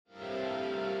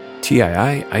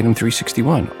TII Item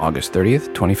 361, August 30th,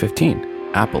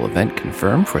 2015. Apple event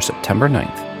confirmed for September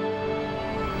 9th.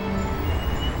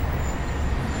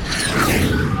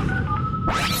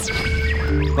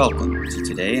 Welcome to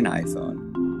Today in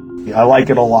iPhone. I like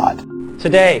it a lot.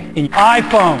 Today in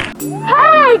iPhone.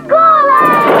 Hey, Google!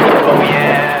 Oh,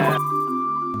 yeah.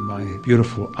 My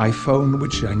beautiful iPhone,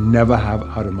 which I never have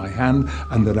out of my hand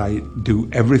and that I do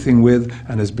everything with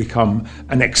and has become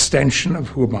an extension of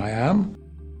who I am.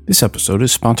 This episode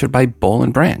is sponsored by Boll &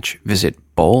 Branch. Visit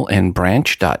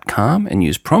bollandbranch.com and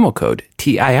use promo code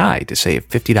TII to save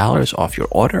 $50 off your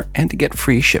order and to get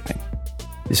free shipping.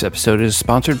 This episode is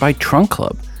sponsored by Trunk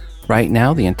Club. Right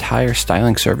now, the entire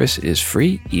styling service is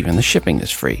free. Even the shipping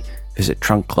is free. Visit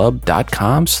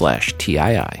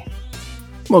trunkclub.com/TII.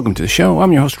 Welcome to the show.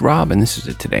 I'm your host, Rob, and this is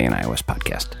the Today in iOS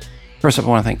podcast. First up, I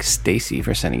want to thank Stacy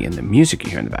for sending in the music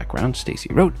you hear in the background. Stacy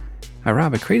wrote, "Hi,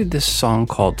 Rob. I created this song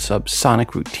called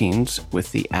Subsonic Routines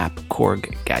with the app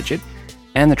Korg Gadget,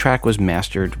 and the track was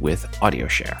mastered with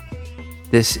AudioShare.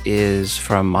 This is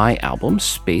from my album,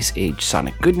 Space Age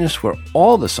Sonic Goodness, where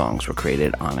all the songs were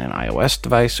created on an iOS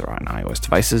device or on iOS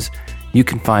devices. You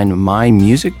can find my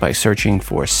music by searching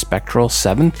for Spectral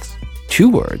 7th, 2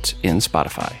 words, in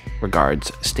Spotify.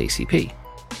 Regards, Stacy P."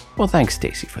 Well, thanks,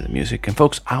 Stacy, for the music. And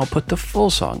folks, I'll put the full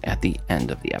song at the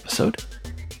end of the episode.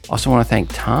 Also want to thank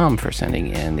Tom for sending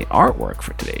in the artwork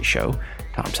for today's show.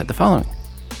 Tom said the following.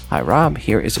 "Hi, Rob.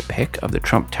 Here is a pic of the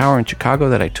Trump Tower in Chicago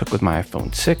that I took with my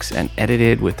iPhone 6 and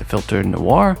edited with the filter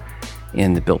Noir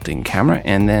in the built-in camera,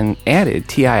 and then added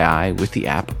TII with the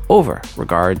app over.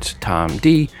 Regards, Tom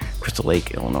D., Crystal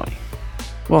Lake, Illinois."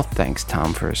 Well, thanks,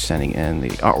 Tom, for sending in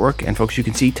the artwork. And folks, you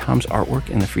can see Tom's artwork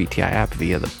in the free TI app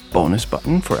via the bonus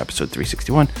button for episode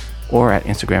 361 or at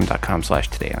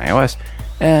instagram.com/todayios,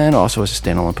 and also as a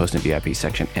standalone post in the VIP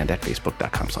section and at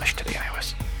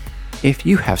facebook.com/todayios. If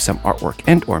you have some artwork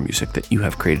and or music that you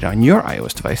have created on your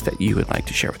iOS device that you would like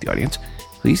to share with the audience,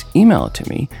 please email it to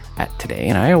me at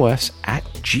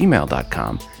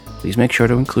todayios@gmail.com. Please make sure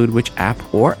to include which app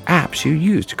or apps you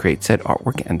use to create said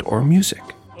artwork and or music.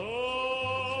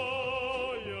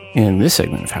 In this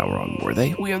segment of How Wrong Were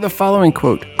They, we have the following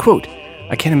quote. Quote,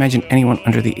 "I can't imagine anyone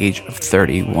under the age of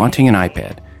 30 wanting an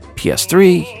iPad.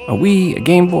 PS3, a Wii, a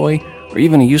Game Boy, or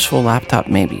even a useful laptop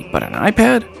maybe, but an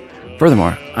iPad?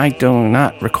 Furthermore, I do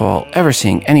not recall ever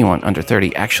seeing anyone under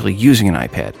 30 actually using an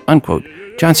iPad." Unquote.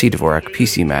 John C. Dvorak,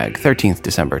 PC Mag, 13th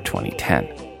December 2010.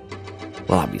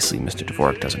 Well, obviously, Mr.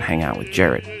 Dvorak doesn't hang out with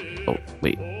Jared. Oh,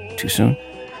 wait, too soon?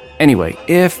 Anyway,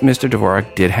 if Mr.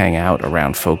 Dvorak did hang out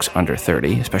around folks under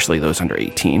 30, especially those under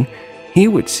 18, he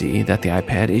would see that the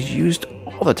iPad is used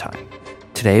all the time.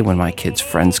 Today, when my kids'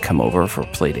 friends come over for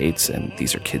play dates, and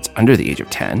these are kids under the age of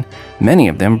 10, many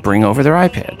of them bring over their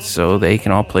iPads so they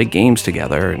can all play games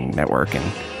together and network, and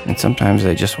sometimes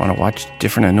they just want to watch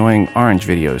different annoying orange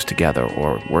videos together,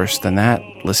 or worse than that,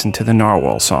 listen to the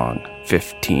Narwhal song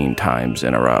 15 times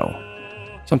in a row.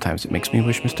 Sometimes it makes me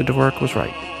wish Mr. Dvorak was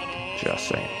right. Just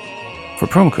saying. For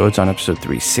promo codes on episode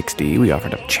 360, we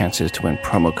offered up chances to win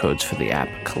promo codes for the app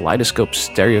Kaleidoscope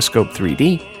Stereoscope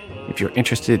 3D. If you're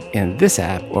interested in this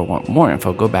app or want more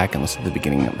info, go back and listen to the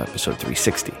beginning of episode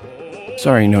 360.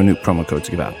 Sorry, no new promo codes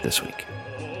to give out this week.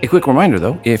 A quick reminder,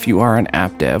 though, if you are an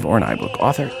app dev or an iBook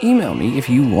author, email me if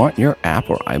you want your app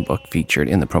or iBook featured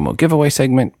in the promo giveaway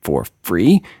segment for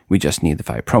free. We just need the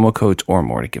 5 promo codes or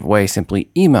more to give away.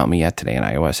 Simply email me at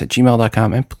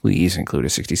todayios@gmail.com and please include a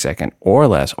 60-second or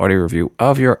less audio review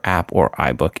of your app or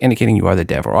iBook indicating you are the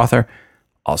dev or author.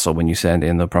 Also, when you send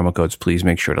in the promo codes, please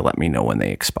make sure to let me know when they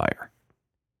expire.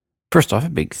 First off, a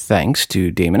big thanks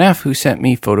to Damon F., who sent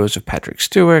me photos of Patrick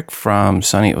Stewart from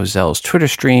Sonny Ozell's Twitter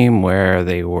stream, where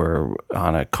they were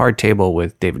on a card table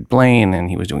with David Blaine, and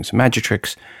he was doing some magic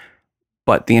tricks.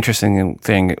 But the interesting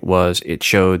thing was it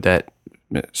showed that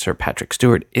Sir Patrick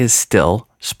Stewart is still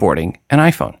sporting an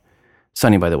iPhone.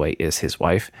 Sonny, by the way, is his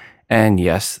wife. And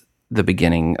yes, the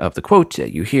beginning of the quote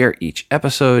that you hear each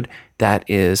episode, that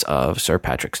is of Sir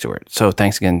Patrick Stewart. So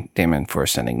thanks again, Damon, for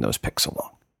sending those pics along.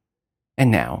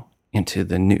 And now, into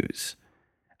the news.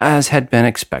 As had been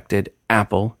expected,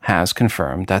 Apple has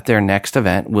confirmed that their next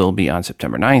event will be on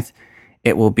September 9th.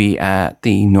 It will be at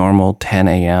the normal 10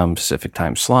 a.m. Pacific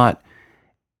time slot,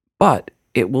 but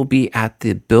it will be at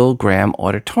the Bill Graham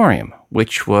Auditorium,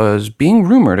 which was being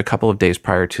rumored a couple of days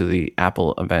prior to the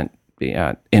Apple event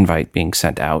invite being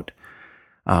sent out.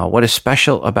 What is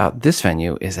special about this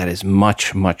venue is that it's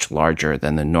much, much larger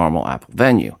than the normal Apple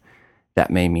venue. That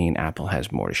may mean Apple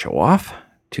has more to show off.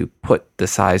 To put the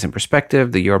size in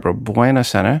perspective, the Yerba Buena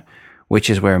Center, which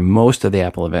is where most of the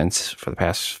Apple events for the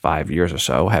past 5 years or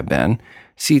so have been,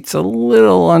 seats a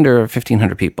little under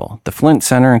 1,500 people. The Flint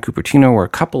Center in Cupertino, where a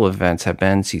couple of events have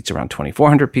been, seats around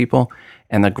 2,400 people,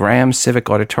 and the Graham Civic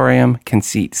Auditorium can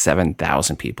seat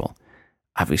 7,000 people.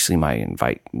 Obviously, my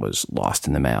invite was lost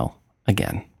in the mail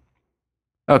again.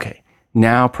 Okay,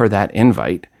 now per that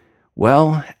invite,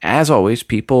 well, as always,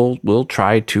 people will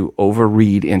try to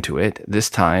overread into it.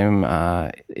 This time,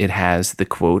 it has the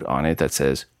quote on it that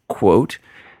says, quote,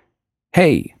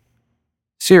 "Hey,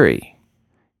 Siri,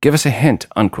 give us a hint,"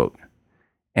 unquote.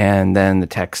 And then the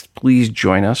text, "Please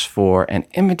join us for an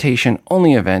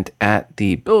invitation-only event at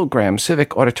the Bill Graham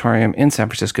Civic Auditorium in San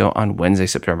Francisco on Wednesday,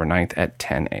 September 9th at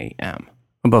 10 a.m.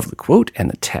 Above the quote and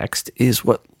the text is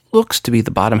what looks to be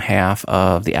the bottom half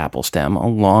of the Apple stem,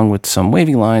 along with some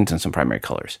wavy lines and some primary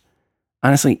colors.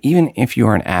 Honestly, even if you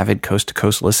are an avid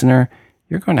coast-to-coast listener,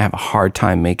 you're going to have a hard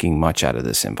time making much out of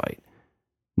this invite.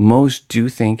 Most do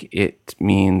think it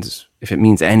means, if it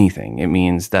means anything, it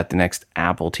means that the next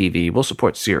Apple TV will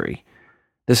support Siri.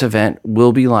 This event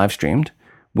will be live streamed,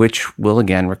 which will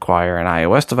again require an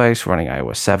iOS device running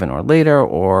iOS 7 or later,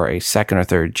 or a second or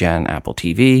third gen Apple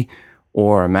TV,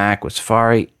 or a Mac with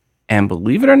Safari, and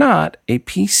believe it or not, a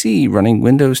PC running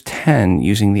Windows 10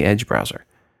 using the Edge browser.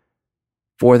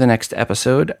 For the next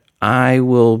episode, I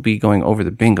will be going over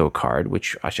the bingo card,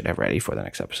 which I should have ready for the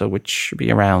next episode, which should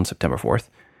be around September 4th,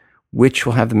 which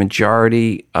will have the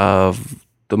majority of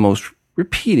the most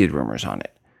repeated rumors on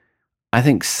it. I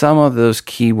think some of those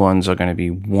key ones are going to be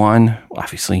one,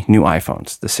 obviously, new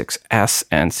iPhones, the 6S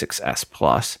and 6S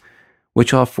Plus,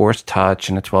 which will have Force Touch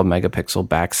and a 12 megapixel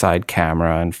backside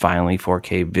camera and finally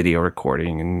 4K video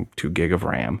recording and 2 gig of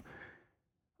RAM.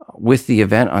 With the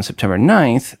event on September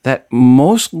 9th, that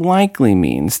most likely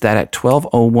means that at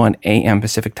 12:01 a.m.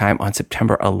 Pacific time on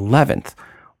September 11th,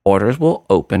 orders will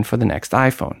open for the next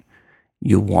iPhone.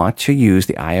 You'll want to use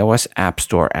the iOS App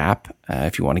Store app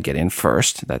if you want to get in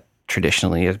first. That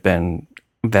traditionally has been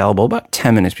available about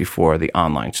 10 minutes before the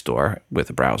online store with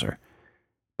a browser.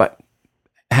 But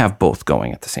have both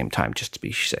going at the same time just to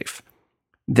be safe.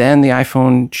 Then the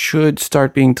iPhone should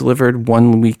start being delivered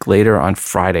 1 week later on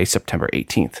Friday, September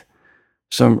 18th.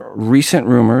 Some recent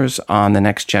rumors on the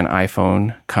next-gen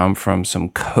iPhone come from some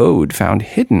code found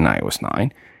hidden in iOS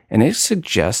 9, and it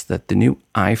suggests that the new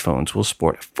iPhones will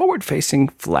sport a forward-facing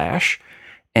flash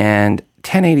and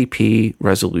 1080p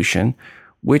resolution,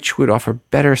 which would offer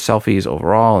better selfies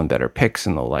overall and better pics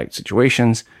in low-light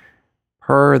situations.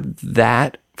 Per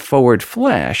that forward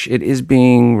flash, it is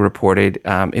being reported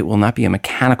it will not be a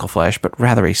mechanical flash, but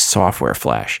rather a software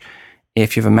flash.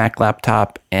 If you have a Mac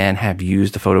laptop and have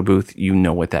used the photo booth, you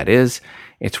know what that is.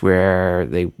 It's where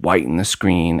they whiten the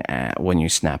screen when you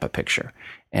snap a picture,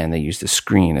 and they use the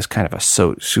screen as kind of a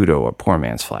pseudo or poor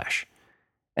man's flash.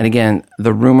 And again,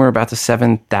 the rumor about the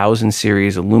 7000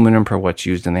 series aluminum per what's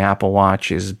used in the Apple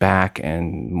Watch is back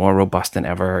and more robust than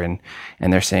ever, and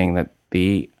they're saying that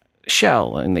the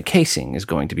shell and the casing is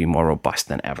going to be more robust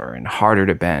than ever and harder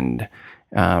to bend.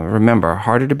 Remember,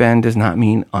 harder to bend does not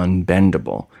mean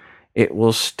unbendable. It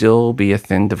will still be a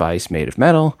thin device made of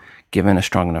metal. Given a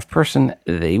strong enough person,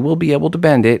 they will be able to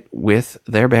bend it with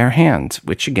their bare hands,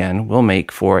 which again will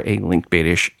make for a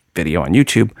link-bait-ish video on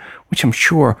YouTube, which I'm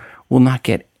sure will not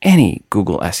get any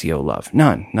Google SEO love.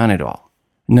 None at all.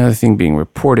 Another thing being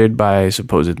reported by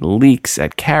supposed leaks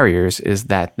at carriers is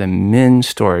that the min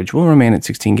storage will remain at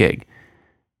 16 gig.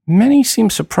 Many seem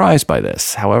surprised by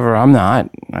this. However, I'm not.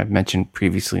 I've mentioned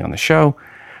previously on the show,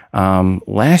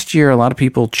 last year a lot of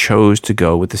people chose to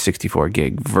go with the 64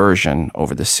 gig version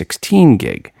over the 16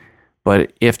 gig.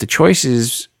 But if the choice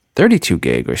is 32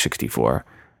 gig or 64,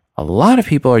 a lot of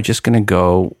people are just going to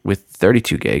go with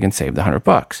 32 gig and save the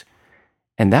 $100.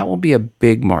 And that will be a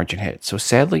big margin hit. So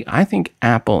sadly, I think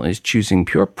Apple is choosing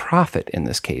pure profit in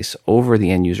this case over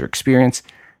the end user experience.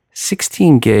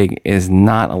 16 gig is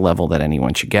not a level that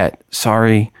anyone should get.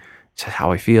 Sorry, it's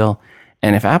how I feel.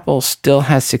 And if Apple still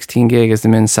has 16 gig as the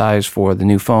min size for the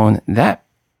new phone, that,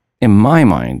 in my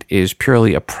mind, is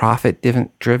purely a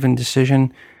profit-driven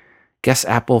decision. Guess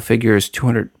Apple figures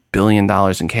 $200 billion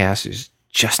in cash is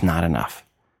just not enough.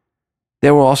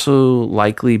 There will also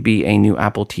likely be a new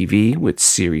Apple TV with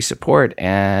Siri support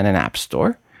and an app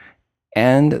store.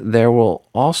 And there will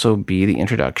also be the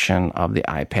introduction of the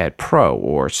iPad Pro,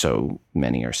 or so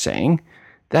many are saying.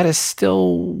 That is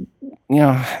still,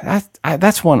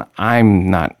 that's one I'm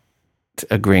not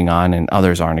agreeing on and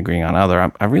others aren't agreeing on either.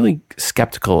 I'm really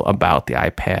skeptical about the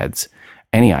iPads,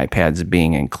 any iPads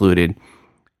being included.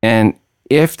 And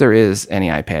if there is any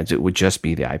iPads, it would just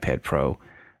be the iPad Pro.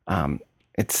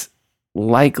 It's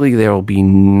likely there will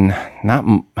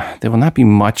not be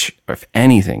much, if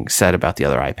anything, said about the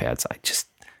other iPads.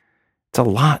 It's a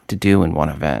lot to do in one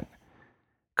event.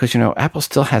 Because, Apple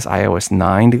still has iOS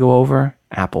 9 to go over,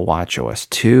 Apple Watch OS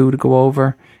 2 to go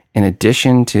over, in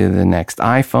addition to the next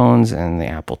iPhones and the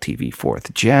Apple TV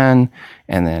 4th Gen,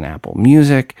 and then Apple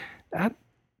Music.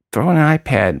 Throwing an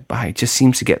iPad by just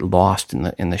seems to get lost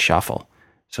in the shuffle.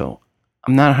 So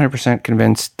I'm not 100%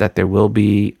 convinced that there will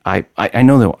be. I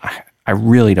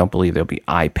really don't believe there'll be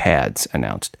iPads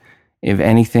announced. If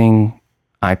anything,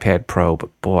 iPad Pro.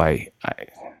 But boy,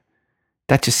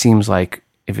 that just seems like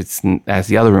if it's, as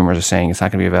the other rumors are saying, it's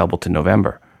not going to be available to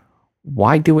November.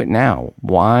 Why do it now?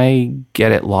 Why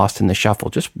get it lost in the shuffle?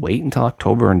 Just wait until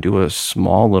October and do a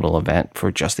small little event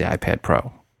for just the iPad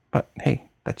Pro. But hey,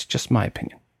 that's just my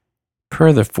opinion.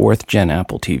 Per the 4th Gen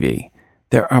Apple TV,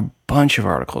 there are a bunch of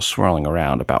articles swirling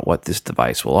around about what this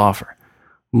device will offer.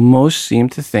 Most seem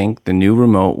to think the new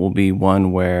remote will be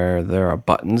one where there are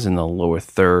buttons in the lower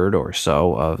third or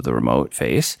so of the remote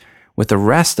face, with the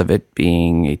rest of it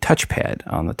being a touchpad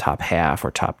on the top half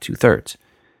or top 2/3.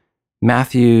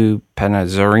 Matthew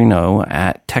Panazzarino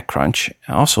at TechCrunch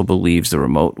also believes the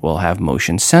remote will have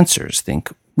motion sensors, think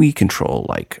Wii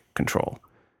Control-like control.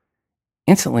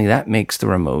 Instantly, that makes the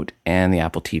remote and the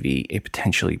Apple TV a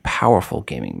potentially powerful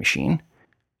gaming machine.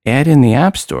 Add in the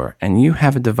App Store, and you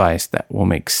have a device that will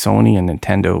make Sony and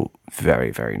Nintendo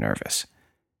very, very nervous.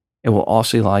 It will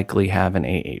also likely have an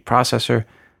A8 processor,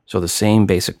 so the same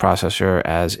basic processor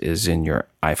as is in your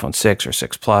iPhone 6 or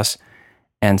 6 Plus.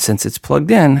 And since it's plugged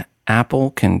in,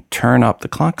 Apple can turn up the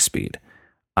clock speed.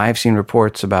 I've seen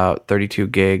reports about 32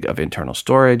 gig of internal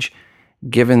storage.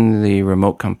 Given the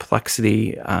remote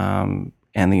complexity and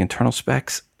the internal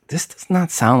specs, this does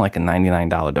not sound like a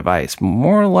 $99 device.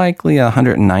 More likely a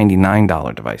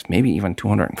 $199 device, maybe even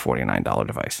 $249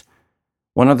 device.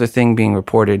 One other thing being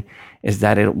reported is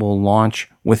that it will launch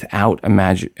without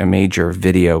a major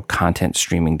video content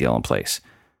streaming deal in place.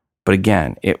 But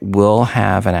again, it will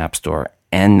have an App Store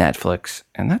and Netflix,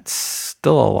 and that's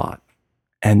still a lot.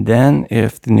 And then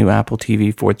if the new Apple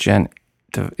TV 4th Gen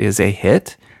is a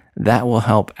hit, that will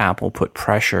help Apple put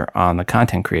pressure on the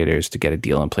content creators to get a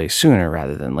deal in place sooner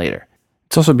rather than later.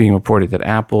 It's also being reported that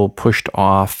Apple pushed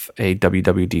off a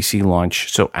WWDC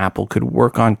launch so Apple could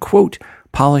work on, quote,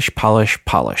 polish,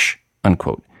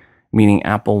 unquote, meaning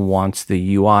Apple wants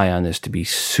the UI on this to be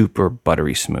super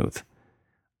buttery smooth.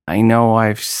 I know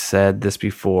I've said this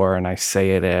before, and I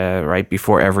say it right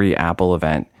before every Apple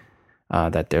event,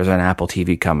 that there's an Apple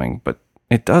TV coming, but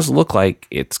it does look like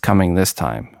it's coming this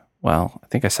time. Well, I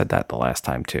think I said that the last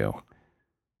time too.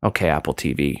 Okay, Apple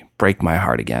TV, break my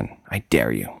heart again. I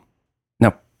dare you.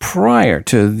 Now, prior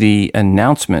to the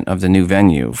announcement of the new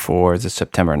venue for the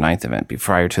September 9th event,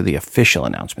 prior to the official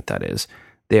announcement, that is,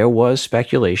 there was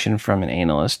speculation from an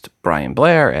analyst, Brian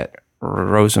Blair at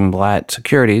Rosenblatt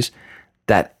Securities,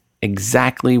 that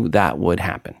exactly that would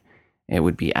happen. It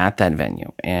would be at that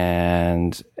venue.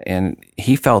 And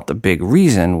he felt the big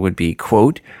reason would be,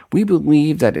 quote, we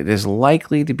believe that it is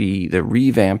likely to be the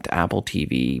revamped Apple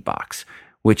TV box,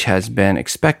 which has been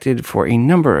expected for a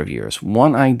number of years.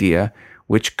 One idea,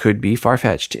 which could be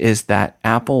far-fetched, is that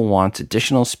Apple wants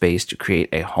additional space to create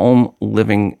a home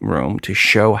living room to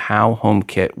show how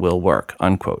HomeKit will work,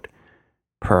 unquote.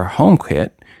 Per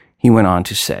HomeKit, he went on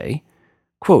to say,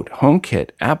 quote, HomeKit,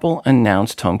 Apple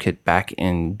announced HomeKit back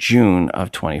in June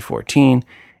of 2014,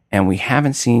 and we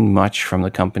haven't seen much from the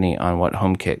company on what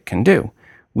HomeKit can do.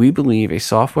 We believe a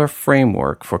software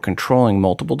framework for controlling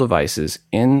multiple devices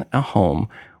in a home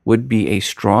would be a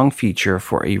strong feature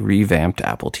for a revamped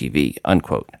Apple TV,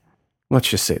 unquote. Let's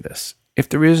just say this. If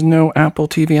there is no Apple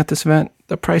TV at this event,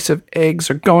 the price of eggs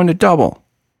are going to double.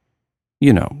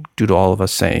 Due to all of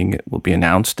us saying it will be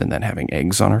announced and then having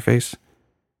eggs on our face.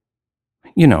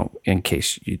 In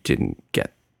case you didn't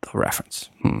get the reference.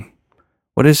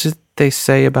 What is it they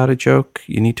say about a joke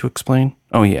you need to explain?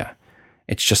 Oh, yeah.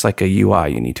 It's just like a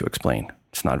UI you need to explain.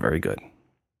 It's not very good. I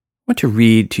want to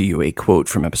read to you a quote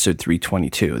from episode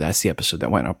 322. That's the episode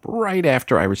that went up right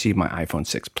after I received my iPhone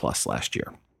 6 Plus last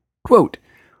year. Quote,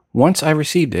 once I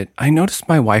received it, I noticed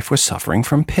my wife was suffering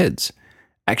from PIDs.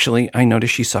 Actually, I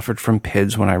noticed she suffered from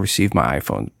PIDs when I received my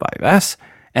iPhone 5S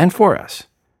and 4S.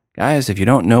 Guys, if you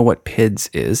don't know what PIDs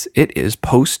is, it is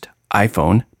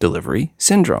post-iPhone delivery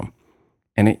syndrome.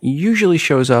 And it usually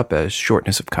shows up as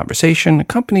shortness of conversation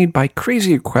accompanied by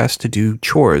crazy requests to do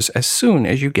chores as soon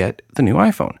as you get the new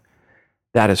iPhone.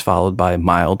 That is followed by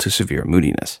mild to severe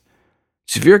moodiness.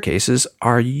 Severe cases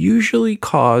are usually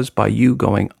caused by you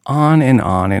going on and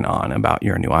on and on about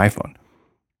your new iPhone.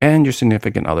 And your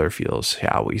significant other feels,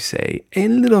 shall we say, a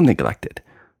little neglected.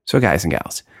 So guys and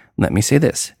gals, let me say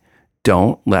this.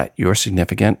 Don't let your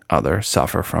significant other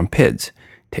suffer from PIDs.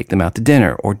 take them out to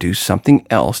dinner, or do something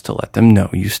else to let them know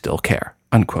you still care,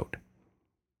 unquote.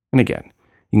 And again,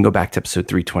 you can go back to episode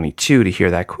 322 to hear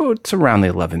that quote. It's around the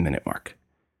 11-minute mark.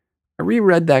 I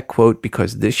reread that quote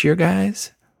because this year,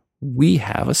 guys, we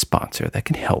have a sponsor that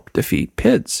can help defeat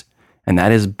PIDs, and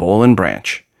that is Boll &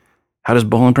 Branch. How does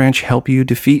Boll & Branch help you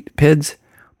defeat PIDs?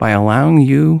 By allowing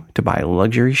you to buy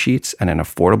luxury sheets at an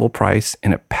affordable price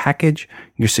in a package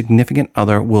your significant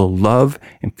other will love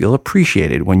and feel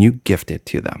appreciated when you gift it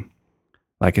to them.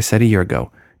 Like I said a year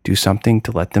ago, do something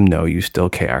to let them know you still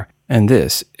care, and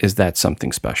this is that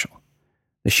something special.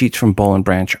 The sheets from Boll &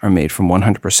 Branch are made from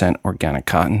 100% organic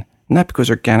cotton, not because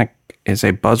organic is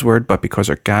a buzzword, but because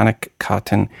organic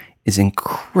cotton is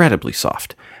incredibly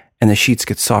soft, and the sheets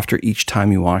get softer each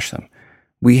time you wash them.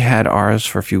 We had ours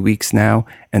for a few weeks now,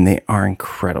 and they are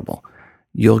incredible.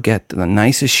 You'll get the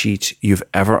nicest sheets you've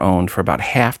ever owned for about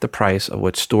half the price of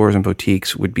what stores and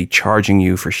boutiques would be charging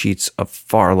you for sheets of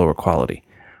far lower quality.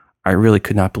 I really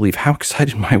could not believe how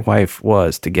excited my wife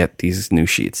was to get these new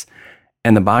sheets.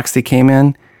 And the box they came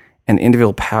in, and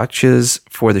individual pouches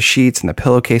for the sheets and the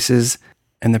pillowcases,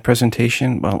 and the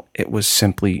presentation, well, it was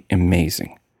simply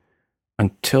amazing.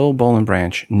 Until Boll &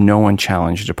 Branch, no one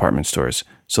challenged department stores,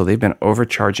 so they've been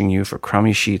overcharging you for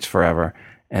crummy sheets forever,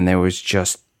 and there was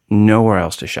just nowhere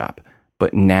else to shop.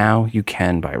 But now you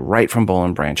can buy right from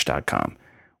bollandbranch.com,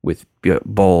 with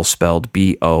Boll spelled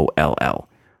B-O-L-L.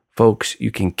 Folks,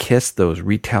 you can kiss those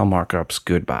retail markups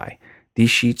goodbye.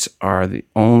 These sheets are the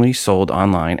only sold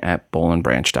online at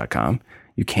bollandbranch.com.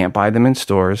 You can't buy them in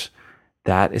stores.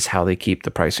 That is how they keep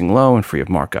the pricing low and free of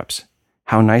markups.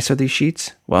 How nice are these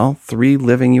sheets? Well, 3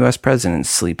 living U.S. presidents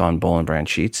sleep on Boll & Branch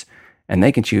sheets, and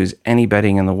they can choose any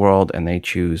bedding in the world, and they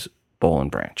choose Boll &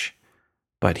 Branch.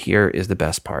 But here is the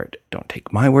best part. Don't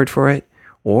take my word for it,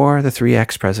 or the 3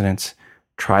 ex-presidents.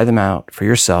 Try them out for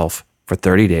yourself for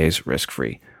 30 days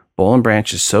risk-free. Boll &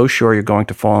 Branch is so sure you're going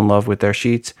to fall in love with their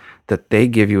sheets that they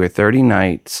give you a 30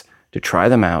 nights to try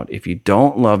them out. If you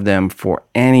don't love them for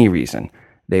any reason,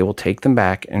 they will take them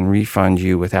back and refund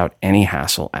you without any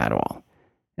hassle at all.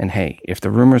 And hey, if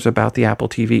the rumors about the Apple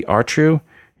TV are true,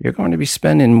 you're going to be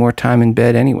spending more time in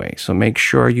bed anyway, so make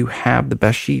sure you have the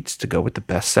best sheets to go with the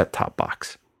best set-top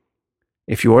box.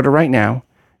 If you order right now,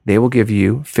 they will give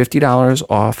you $50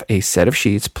 off a set of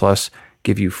sheets, plus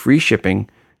give you free shipping.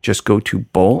 Just go to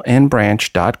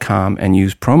bollandbranch.com and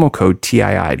use promo code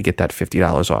TII to get that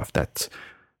 $50 off. That's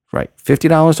right,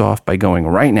 $50 off by going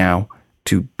right now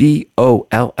to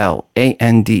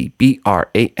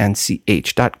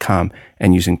bollandbranch.com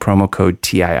and using promo code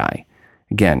TII.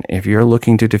 Again, if you're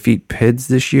looking to defeat PIDs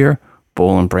this year,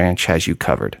 Boll & Branch has you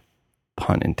covered.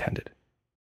 Pun intended.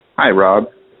 Hi, Rob.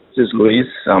 This is Luis.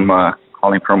 I'm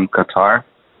calling from Qatar,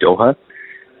 Doha.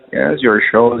 Yes, your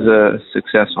show is a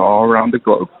success all around the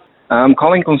globe. I'm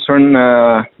calling concern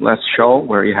last show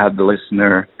where you had the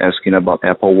listener asking about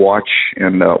Apple Watch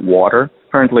and water.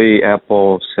 Apparently,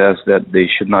 Apple says that they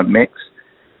should not mix,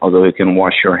 although you can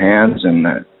wash your hands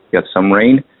and get some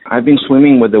rain. I've been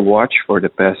swimming with the watch for the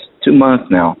past 2 months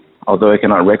now. Although I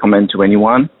cannot recommend to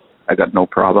anyone, I got no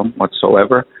problem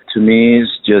whatsoever. To me,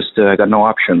 it's just I got no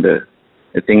option. The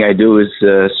thing I do is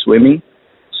swimming.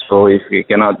 So if you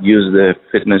cannot use the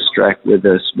fitness track with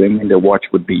the swimming, the watch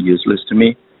would be useless to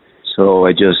me. So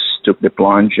I just took the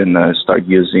plunge and started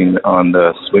using on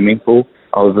the swimming pool.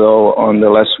 Although on the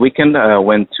last weekend I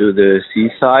went to the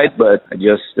seaside, but I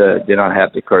just did not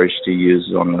have the courage to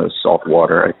use on the salt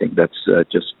water. I think that's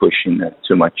just pushing it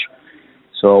too much.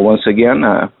 So once again,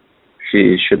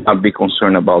 she should not be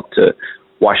concerned about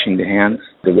washing the hands.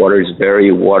 The water is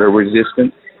very water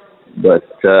resistant. But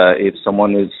if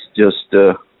someone is just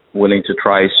willing to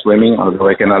try swimming, although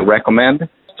I cannot recommend,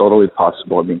 it's totally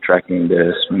possible. I've been tracking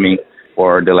the swimming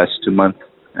for the last 2 months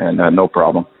and no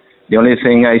problem. The only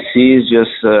thing I see is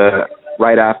just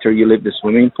right after you leave the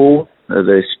swimming pool,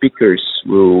 the speakers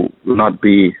will not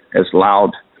be as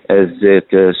loud as it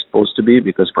is supposed to be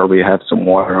because probably you have some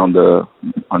water on the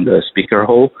speaker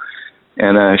hole,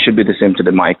 and it should be the same to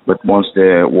the mic. But once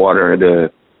the water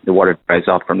dries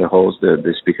out from the hose,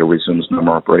 the speaker resumes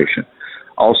normal operation.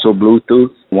 Also,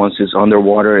 Bluetooth, once it's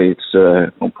underwater, it's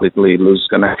completely lose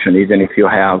connection. Even if you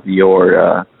have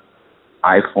your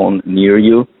iPhone near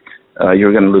you,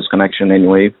 you're going to lose connection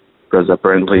anyway because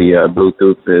apparently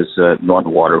Bluetooth is not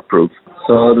waterproof.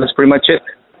 So that's pretty much it.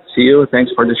 See you.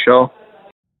 Thanks for the show.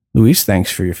 Luis,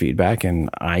 thanks for your feedback. And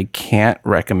I can't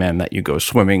recommend that you go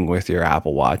swimming with your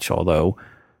Apple Watch, although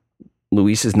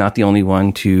Luis is not the only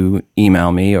one to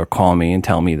email me or call me and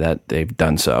tell me that they've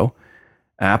done so.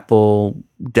 Apple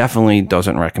definitely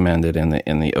doesn't recommend it in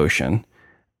the ocean.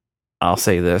 I'll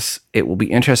say this. It will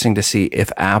be interesting to see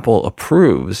if Apple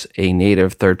approves a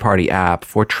native third-party app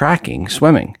for tracking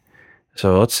swimming.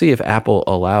 So let's see if Apple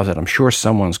allows it. I'm sure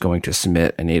someone's going to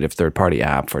submit a native third-party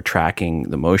app for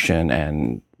tracking the motion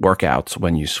and workouts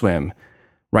when you swim.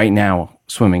 Right now,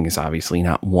 swimming is obviously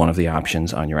not one of the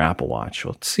options on your Apple Watch.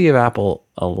 Let's see if Apple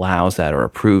allows that or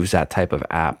approves that type of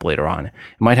app later on. It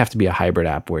might have to be a hybrid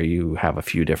app where you have a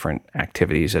few different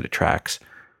activities that it tracks.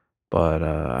 But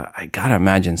I got to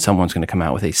imagine someone's going to come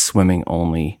out with a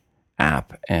swimming-only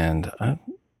app, and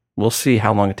we'll see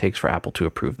how long it takes for Apple to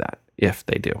approve that, if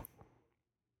they do.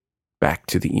 Back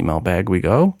to the email bag we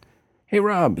go. Hey,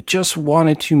 Rob, just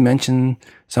wanted to mention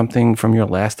something from your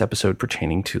last episode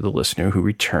pertaining to the listener who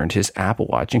returned his Apple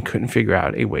Watch and couldn't figure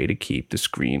out a way to keep the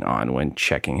screen on when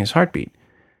checking his heartbeat.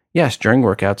 Yes, during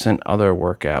workouts and other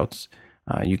workouts,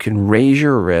 you can raise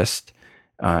your wrist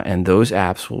and those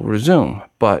apps will resume.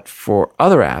 But for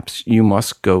other apps, you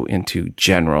must go into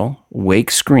General,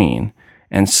 Wake Screen,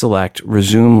 and select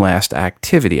Resume Last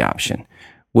Activity option,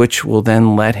 which will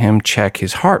then let him check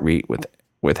his heart rate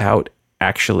without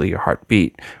actually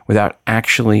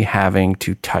having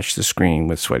to touch the screen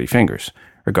with sweaty fingers.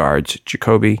 Regards,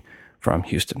 Jacoby from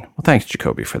Houston. Well, thanks,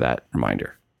 Jacoby, for that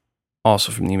reminder.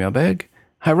 Also from the email bag.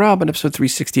 Hi, Rob. In episode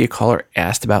 360, a caller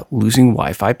asked about losing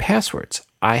Wi-Fi passwords.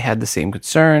 I had the same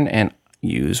concern and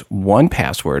use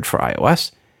 1Password for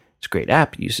iOS. It's a great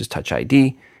app, uses Touch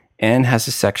ID, and has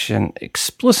a section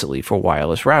explicitly for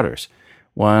wireless routers.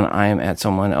 When I am at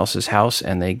someone else's house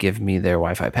and they give me their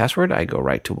Wi-Fi password, I go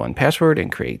right to 1Password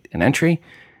and create an entry.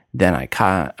 Then I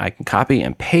can copy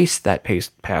and paste that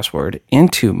password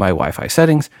into my Wi-Fi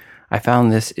settings. I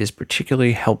found this is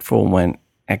particularly helpful when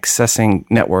accessing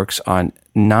networks on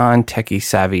non-techie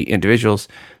savvy individuals,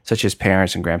 such as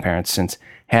parents and grandparents, since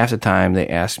half the time they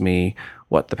ask me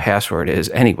what the password is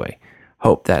anyway.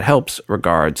 Hope that helps.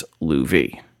 Regards, Lou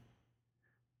V.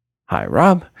 Hi,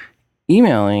 Rob.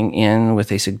 Emailing in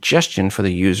with a suggestion for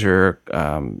the user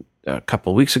a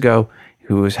couple of weeks ago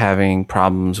who was having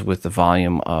problems with the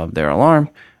volume of their alarm.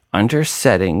 Under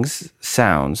Settings,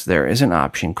 Sounds, there is an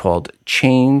option called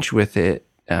Change with it,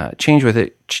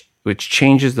 which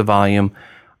changes the volume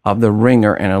of the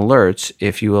ringer and alerts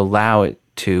if you allow it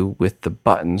to with the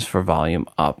buttons for volume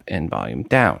up and volume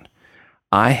down.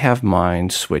 I have mine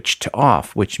switched to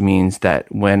off, which means that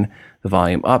when the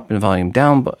volume up and volume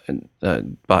down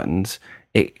buttons,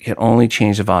 it can only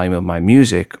change the volume of my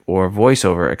music or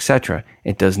voiceover, etc.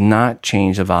 It does not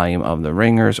change the volume of the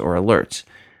ringers or alerts.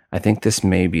 I think this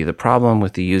may be the problem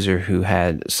with the user who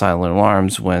had silent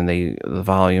alarms when the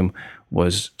volume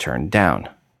was turned down.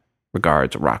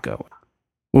 Regards, Rocco.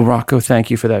 Well, Rocco,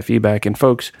 thank you for that feedback. And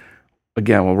folks,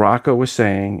 again, what Rocco was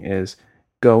saying is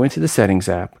go into the Settings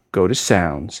app, go to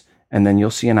Sounds, and then you'll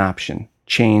see an option,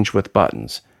 Change with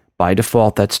Buttons. By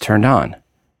default, that's turned on.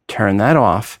 Turn that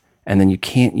off, and then you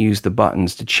can't use the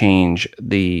buttons to change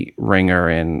the ringer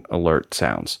and alert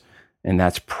sounds. And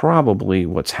that's probably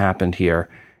what's happened here,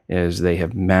 is they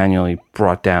have manually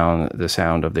brought down the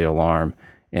sound of the alarm.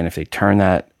 And if they turn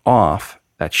that off,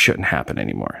 that shouldn't happen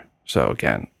anymore. So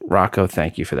again, Rocco,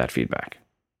 thank you for that feedback.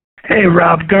 Hey,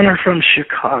 Rob, Gunnar from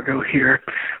Chicago here.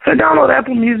 So I download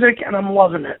Apple Music, and I'm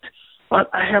loving it. But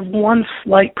I have one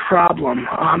slight problem.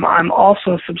 I'm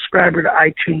also a subscriber to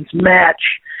iTunes Match,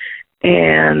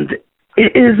 and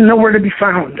it is nowhere to be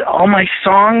found. All my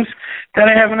songs that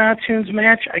I have in iTunes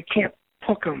Match, I can't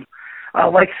hook them.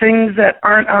 Like things that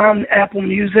aren't on Apple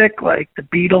Music, like the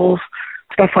Beatles,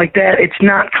 stuff like that, it's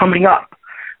not coming up.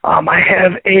 I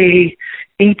have a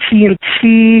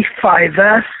AT&T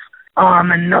 5S,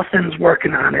 and nothing's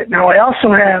working on it. Now,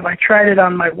 I tried it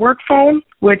on my work phone,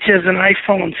 which is an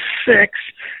iPhone 6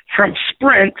 from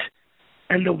Sprint,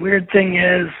 and the weird thing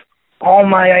is all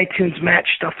my iTunes Match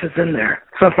stuff is in there.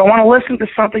 So if I want to listen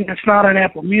to something that's not on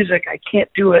Apple Music, I can't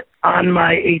do it on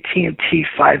my AT&T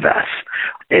 5S.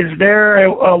 Is there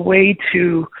a way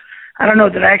to, I don't know,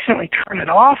 did I accidentally turn it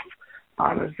off?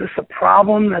 Is this a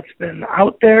problem that's been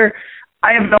out there?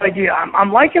 I have no idea.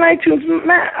 I'm liking iTunes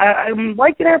Match. I'm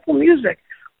liking Apple Music,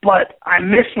 but I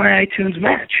miss my iTunes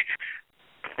Match.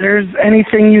 If there's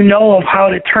anything you know of how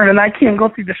to turn it, I can't go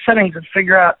through the settings and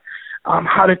figure out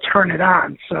how to turn it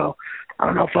on. So I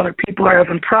don't know if other people are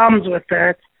having problems with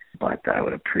that, but I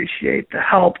would appreciate the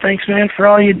help. Thanks, man, for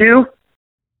all you do.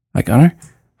 Hi, Gunnar.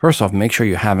 First off, make sure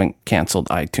you haven't canceled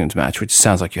iTunes Match, which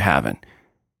sounds like you haven't.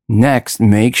 Next,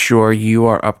 make sure you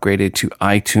are upgraded to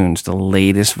iTunes, the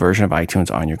latest version of iTunes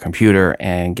on your computer,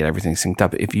 and get everything synced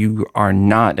up. If you are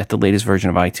not at the latest version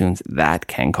of iTunes, that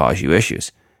can cause you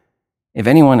issues. If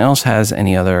anyone else has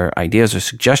any other ideas or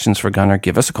suggestions for Gunner,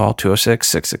 give us a call,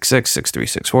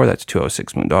 206-666-6364. That's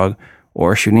 206-MOONDOG.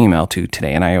 Or shoot an email to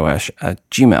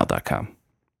todayinios@gmail.com.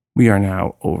 We are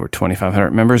now over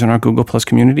 2,500 members in our Google Plus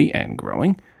community and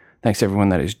growing. Thanks to everyone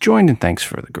that has joined, and thanks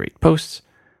for the great posts.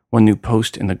 One new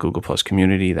post in the Google Plus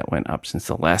community that went up since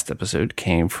the last episode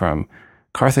came from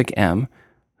Karthik M.,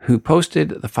 who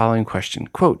posted the following question,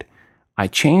 quote, I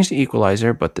changed the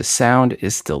equalizer, but the sound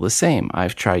is still the same.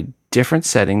 I've tried different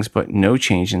settings, but no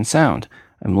change in sound.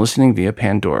 I'm listening via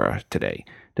Pandora today.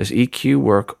 Does EQ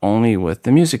work only with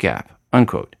the music app?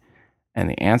 Unquote. And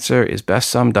the answer is best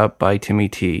summed up by Timmy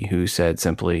T, who said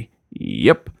simply,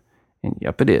 yep. And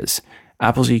yep, it is.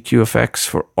 Apple's EQ effects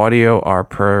for audio are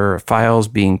per files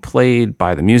being played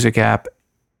by the music app.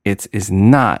 It is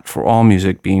not for all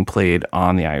music being played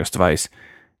on the iOS device,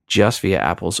 just via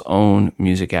Apple's own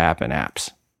music app and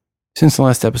apps. Since the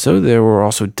last episode, there were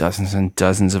also dozens and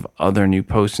dozens of other new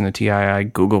posts in the TII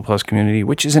Google Plus community,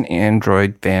 which is an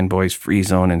Android fanboys free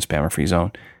zone and spammer free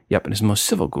zone. Yep, it is the most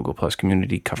civil Google Plus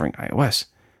community covering iOS.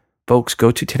 Folks,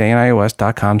 go to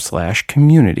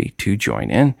todayinios.com/community to join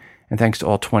in. And thanks to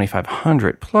all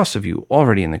 2,500 plus of you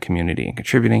already in the community and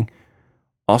contributing.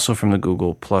 Also from the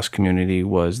Google Plus community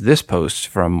was this post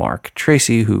from Mark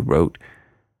Tracy, who wrote,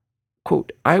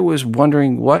 quote, I was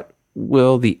wondering what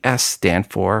will the S stand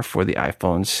for the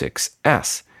iPhone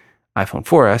 6S? iPhone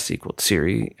 4S equals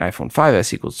Siri, iPhone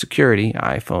 5S equals security,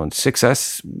 iPhone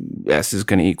 6S S is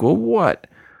going to equal what?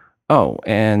 Oh,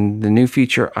 and the new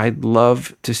feature I'd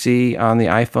love to see on the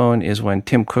iPhone is when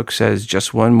Tim Cook says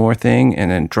just one more thing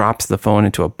and then drops the phone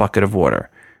into a bucket of water.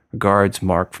 Regards,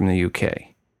 Mark from the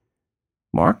UK.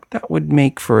 Mark, that would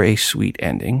make for a sweet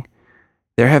ending.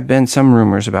 There have been some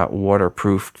rumors about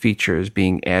waterproof features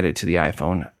being added to the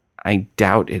iPhone. I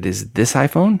doubt it is this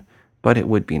iPhone, but it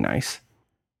would be nice.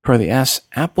 Per the S,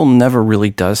 Apple never really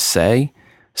does say.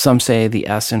 Some say the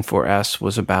S in 4S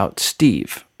was about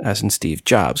Steve, as in Steve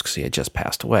Jobs, because he had just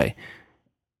passed away.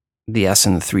 The S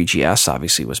in the 3GS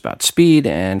obviously was about speed,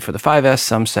 and for the 5S,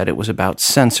 some said it was about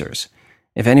sensors.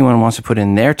 If anyone wants to put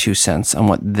in their 2 cents on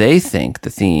what they think the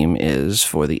theme is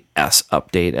for the S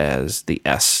update, as the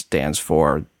S stands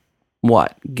for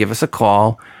what, give us a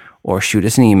call or shoot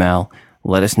us an email.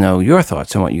 Let us know your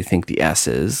thoughts on what you think the S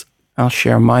is. I'll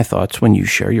share my thoughts when you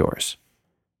share yours.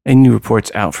 A new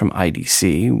report's out from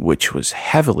IDC, which was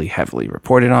heavily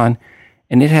reported on,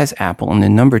 and it has Apple in the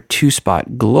number 2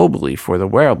 spot globally for the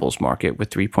wearables market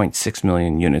with 3.6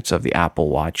 million units of the Apple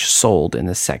Watch sold in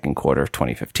the second quarter of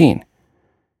 2015.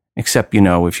 Except,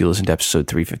 if you listen to episode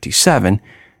 357,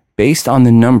 based on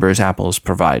the numbers Apple has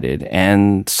provided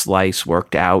and slice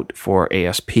worked out for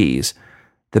ASPs,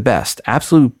 the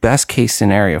absolute best case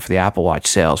scenario for the Apple Watch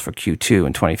sales for Q2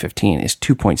 in 2015 is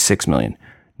 2.6 million.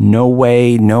 No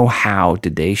way, no how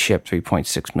did they ship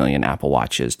 3.6 million Apple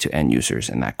Watches to end users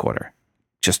in that quarter.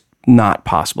 Just not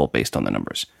possible based on the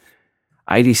numbers.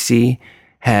 IDC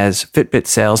has Fitbit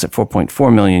sales at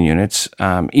 4.4 million units.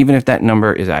 Even if that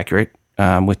number is accurate,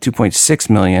 with 2.6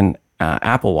 million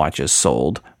Apple Watches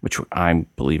sold, which I'm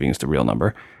believing is the real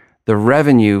number, the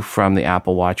revenue from the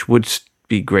Apple Watch would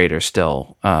be greater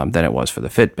still than it was for the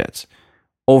Fitbits.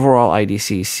 Overall,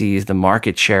 IDC sees the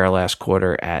market share last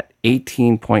quarter at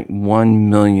 18.1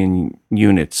 million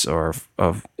units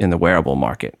in the wearable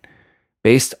market.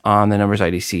 Based on the numbers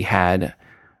IDC had,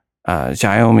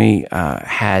 Xiaomi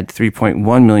had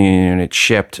 3.1 million units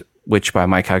shipped, which by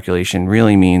my calculation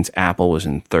really means Apple was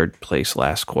in third place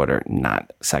last quarter,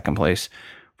 not second place.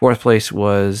 Fourth place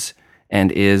was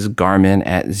and is Garmin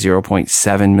at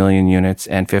 0.7 million units,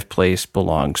 and fifth place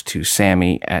belongs to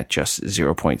Sammy at just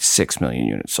 0.6 million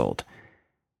units sold.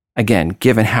 Again,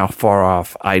 given how far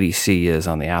off IDC is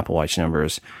on the Apple Watch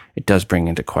numbers, it does bring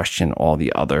into question all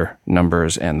the other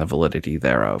numbers and the validity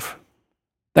thereof.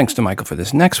 Thanks to Michael for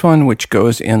this next one, which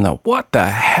goes in the what the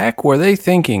heck were they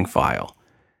thinking file.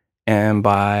 And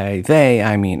by they,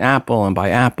 I mean Apple, and by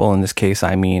Apple, in this case,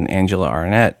 I mean Angela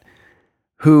Arnett,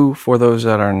 who, for those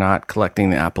that are not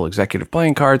collecting the Apple executive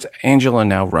playing cards, Angela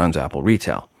now runs Apple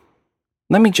Retail.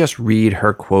 Let me just read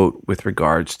her quote with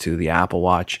regards to the Apple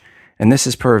Watch, and this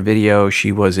is per a video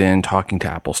she was in talking to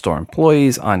Apple Store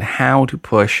employees on how to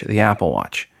push the Apple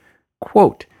Watch.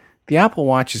 Quote, the Apple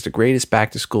Watch is the greatest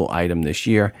back-to-school item this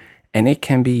year, and it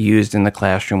can be used in the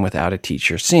classroom without a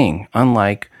teacher seeing,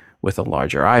 unlike with a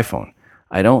larger iPhone.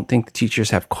 I don't think the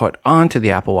teachers have caught on to the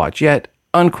Apple Watch yet,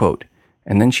 unquote.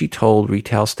 And then she told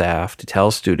retail staff to tell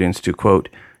students to, quote,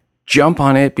 jump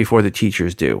on it before the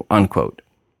teachers do, unquote.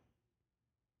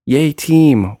 Yay,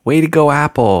 team. Way to go,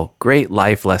 Apple. Great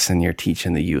life lesson you're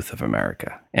teaching the youth of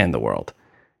America and the world.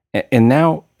 And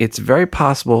now it's very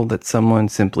possible that someone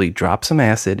simply dropped some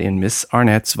acid in Miss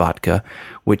Arnett's vodka,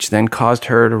 which then caused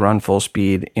her to run full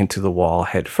speed into the wall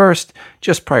head first,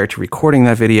 just prior to recording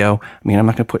that video. I mean, I'm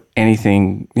not going to put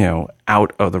anything,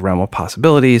 out of the realm of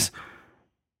possibilities.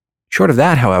 Short of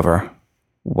that, however,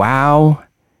 wow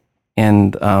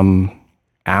and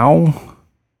ow,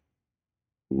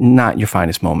 not your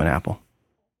finest moment, Apple.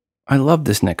 I love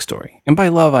this next story. And by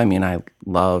love, I mean I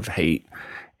love, hate.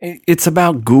 It's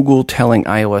about Google telling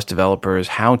iOS developers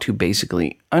how to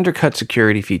basically undercut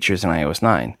security features in iOS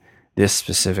 9. This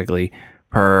specifically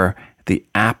per the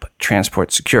App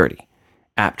Transport Security.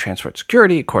 App Transport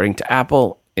Security, according to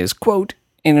Apple, is, quote,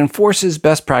 it enforces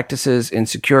best practices in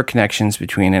secure connections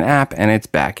between an app and its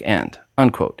back end,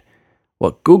 unquote.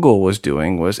 What Google was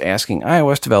doing was asking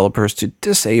iOS developers to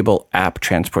disable App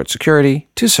Transport Security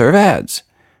to serve ads.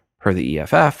 Per the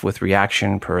EFF, with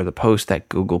reaction per the post that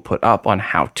Google put up on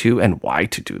how to and why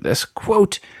to do this,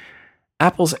 quote,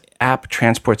 Apple's App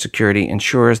Transport Security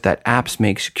ensures that apps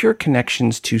make secure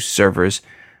connections to servers,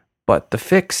 but the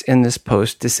fix in this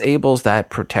post disables that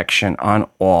protection on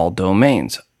all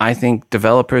domains. I think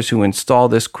developers who install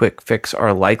this quick fix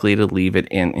are likely to leave it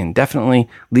in indefinitely,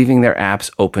 leaving their apps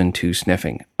open to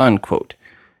sniffing, unquote.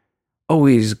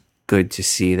 Always good to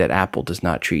see that Apple does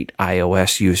not treat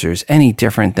iOS users any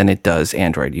different than it does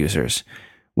Android users,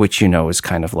 which is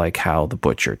kind of like how the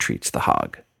butcher treats the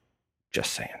hog.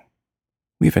 Just saying.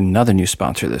 We have another new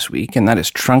sponsor this week, and that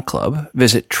is Trunk Club.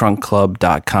 Visit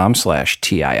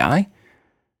trunkclub.com/TII.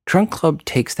 Trunk Club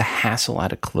takes the hassle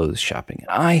out of clothes shopping.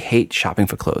 I hate shopping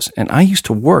for clothes, and I used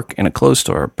to work in a clothes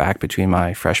store back between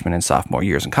my freshman and sophomore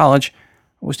years in college.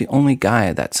 I was the only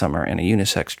guy that summer in a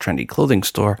unisex trendy clothing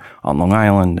store on Long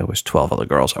Island. There was 12 other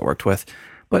girls I worked with,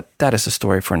 but that is a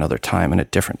story for another time and a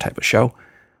different type of show.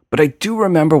 But I do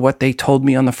remember what they told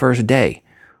me on the first day.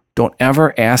 Don't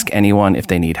ever ask anyone if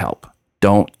they need help.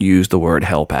 Don't use the word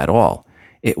help at all.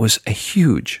 It was a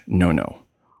huge no-no.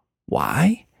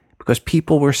 Why? Because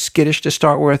people were skittish to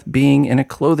start with being in a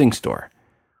clothing store.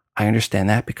 I understand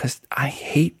that because I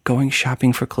hate going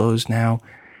shopping for clothes now.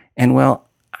 And well,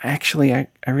 actually, I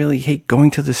really hate going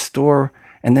to the store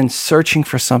and then searching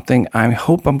for something I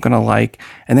hope I'm going to like,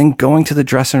 and then going to the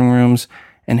dressing rooms,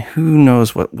 and who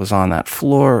knows what was on that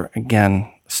floor.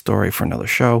 Again, story for another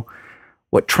show.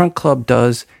 What Trunk Club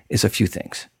does is a few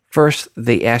things. First,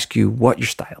 they ask you what your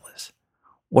style is,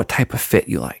 what type of fit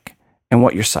you like, and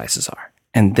what your sizes are.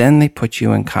 And then they put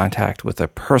you in contact with a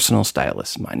personal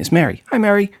stylist. Mine is Mary. Hi,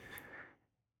 Mary.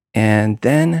 And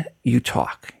then you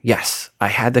talk. Yes, I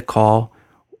had the call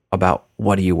about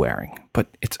what are you wearing, but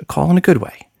it's a call in a good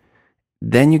way.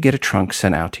 Then you get a trunk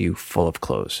sent out to you full of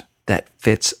clothes that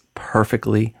fits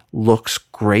perfectly, looks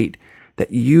great,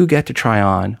 that you get to try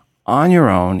on your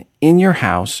own, in your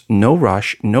house, no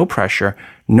rush, no pressure,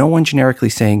 no one generically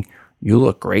saying, you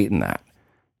look great in that.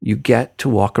 You get to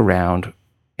walk around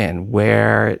and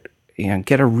wear it and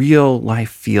get a real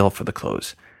life feel for the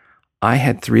clothes. I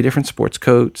had 3 different sports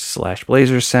coats /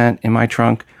 blazers sent in my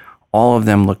trunk. All of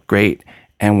them looked great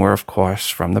and were, of course,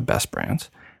 from the best brands.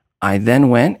 I then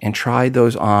went and tried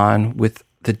those on with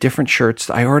the different shirts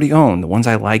that I already own, the ones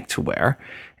I like to wear.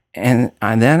 And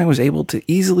then I was able to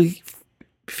easily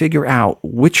figure out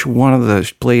which one of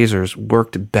those blazers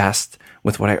worked best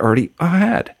with what I already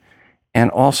had, and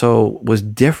also was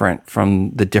different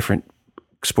from the different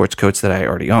sports coats that I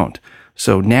already owned.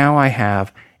 So now I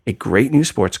have a great new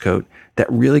sports coat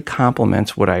that really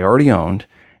complements what I already owned,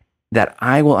 that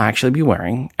I will actually be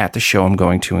wearing at the show I'm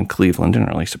going to in Cleveland in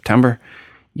early September.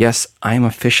 Yes, I am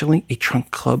officially a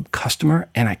Trunk Club customer,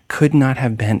 and I could not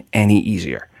have been any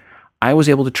easier. I was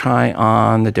able to try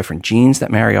on the different jeans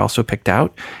that Mary also picked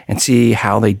out and see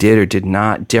how they did or did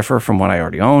not differ from what I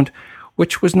already owned,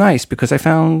 which was nice because I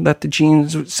found that the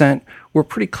jeans sent were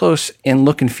pretty close in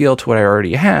look and feel to what I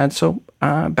already had, so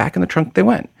back in the trunk they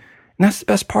went. And that's the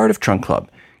best part of Trunk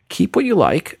Club. Keep what you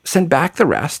like, send back the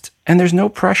rest, and there's no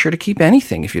pressure to keep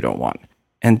anything if you don't want.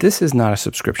 And this is not a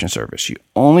subscription service. You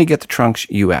only get the trunks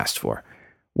you asked for.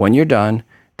 When you're done,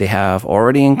 they have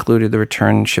already included the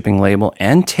return shipping label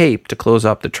and tape to close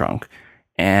up the trunk,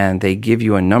 and they give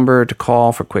you a number to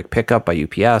call for quick pickup by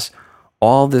UPS.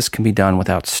 All this can be done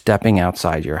without stepping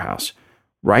outside your house.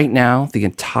 Right now, the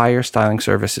entire styling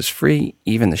service is free.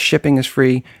 Even the shipping is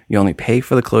free. You only pay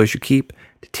for the clothes you keep.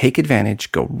 To take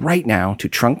advantage, go right now to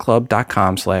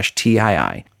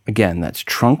trunkclub.com/TII. Again, that's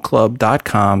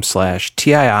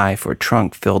trunkclub.com/TII for a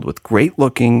trunk filled with great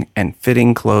looking and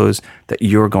fitting clothes that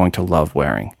you're going to love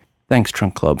wearing. Thanks,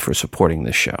 Trunk Club, for supporting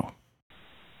this show.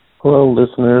 Hello,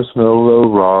 listeners.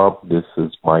 Hello, Rob. This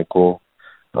is Michael.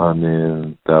 I'm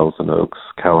in Thousand Oaks,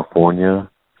 California.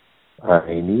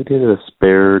 I needed a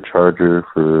spare charger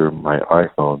for my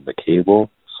iPhone, the cable,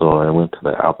 so I went to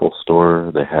the Apple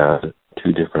store. They had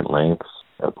two different lengths,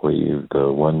 I believe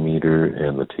the 1 meter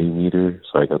and the 2 meter,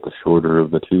 so I got the shorter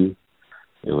of the two.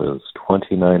 It was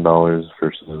 $29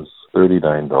 versus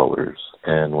 $39,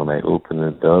 and when I opened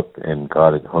it up and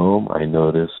got it home, I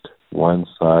noticed one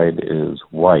side is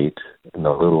white and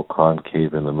a little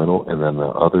concave in the middle, and then the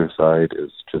other side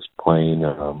is just plain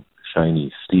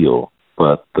shiny steel.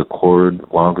 But the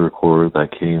longer cord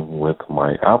that came with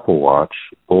my Apple Watch,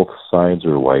 both sides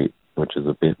are white, which is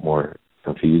a bit more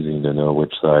confusing to know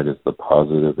which side is the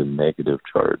positive and negative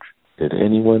charge. Did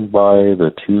anyone buy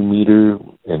the 2 meter,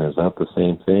 and is that the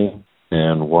same thing?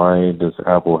 And why does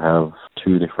Apple have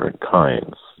two different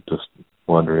kinds? Just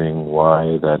wondering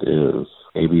why that is.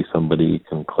 Maybe somebody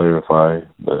can clarify,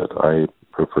 but I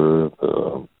prefer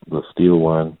the steel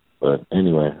one. But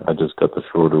anyway, I just got the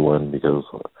shorter one because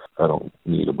I don't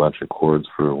need a bunch of cords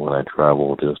for when I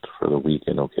travel, just for the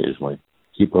weekend occasionally.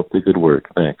 Keep up the good work.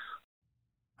 Thanks.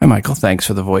 Hi, Michael. Thanks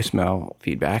for the voicemail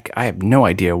feedback. I have no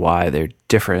idea why they're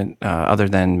different, other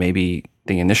than maybe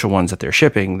the initial ones that they're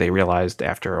shipping, they realized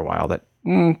after a while that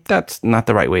that's not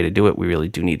the right way to do it. We really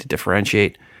do need to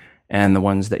differentiate. And the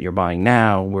ones that you're buying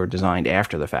now were designed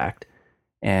after the fact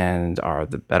and are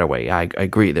the better way. I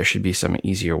agree. There should be some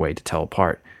easier way to tell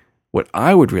apart. What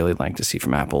I would really like to see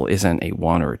from Apple isn't a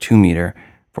 1 or a 2 meter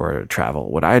for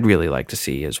travel. What I'd really like to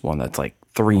see is one that's like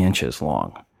 3 inches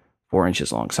long, 4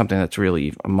 inches long, something that's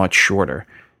really much shorter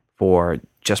for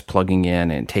just plugging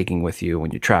in and taking with you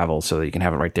when you travel, so that you can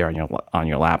have it right there on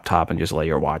your laptop and just lay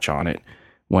your watch on it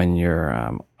when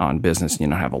you're on business and you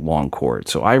don't have a long cord.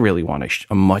 So I really want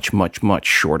a much, much, much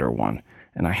shorter one.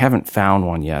 And I haven't found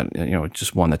one yet,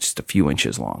 just one that's just a few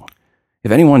inches long.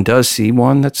 If anyone does see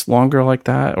one that's longer like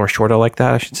that, or shorter like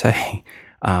that, I should say,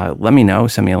 let me know,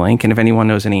 send me a link. And if anyone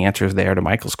knows any answers there to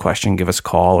Michael's question, give us a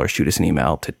call or shoot us an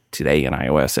email to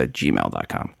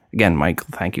todayinios@gmail.com. Again, Michael,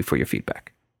 thank you for your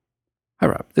feedback. Hi,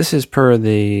 Rob. This is per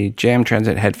the Jam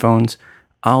Transit headphones.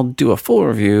 I'll do a full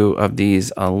review of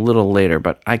these a little later,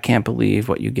 but I can't believe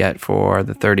what you get for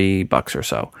the $30 or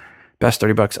so. Best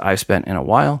 $30 I've spent in a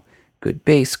while. Good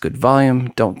bass, good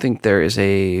volume. Don't think there is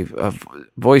a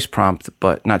voice prompt,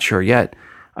 but not sure yet.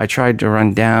 I tried to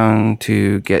run down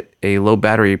to get a low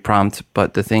battery prompt,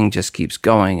 but the thing just keeps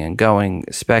going and going.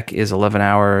 Spec is 11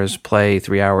 hours play,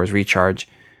 3 hours recharge.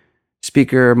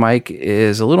 Speaker mic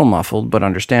is a little muffled, but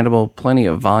understandable. Plenty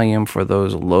of volume for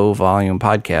those low volume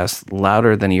podcasts,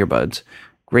 louder than earbuds.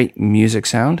 Great music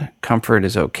sound. Comfort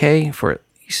is okay for at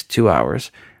least 2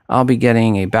 hours. I'll be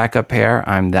getting a backup pair.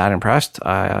 I'm that impressed.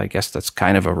 I guess that's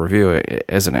kind of a review,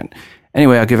 isn't it?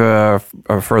 Anyway, I'll give a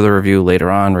further review later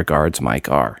on. Regards, Mike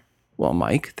R. Well,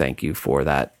 Mike, thank you for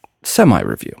that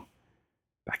semi-review.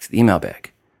 Back to the email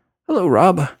bag. Hello,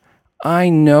 Rob. I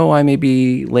know I may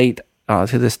be late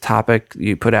to this topic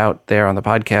you put out there on the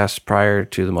podcast prior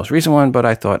to the most recent one, but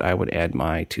I thought I would add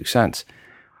my 2 cents.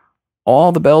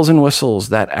 All the bells and whistles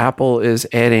that Apple is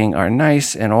adding are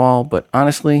nice and all, but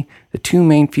honestly, the 2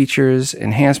 main features,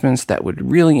 enhancements that would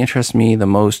really interest me the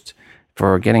most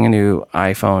for getting a new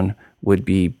iPhone would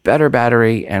be better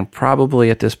battery and probably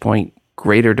at this point,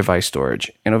 greater device storage.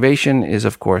 Innovation is,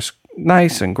 of course,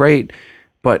 nice and great,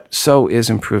 but so is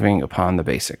improving upon the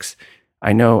basics.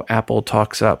 I know Apple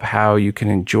talks up how you can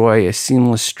enjoy a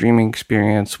seamless streaming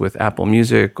experience with Apple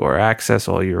Music or access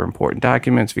all your important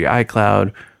documents via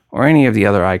iCloud or any of the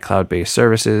other iCloud-based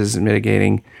services,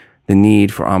 mitigating the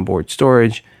need for onboard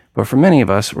storage. But for many of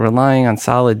us, relying on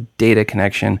solid data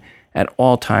connection at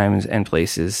all times and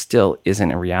places still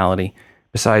isn't a reality.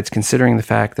 Besides, considering the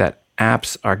fact that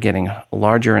apps are getting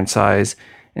larger in size,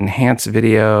 enhanced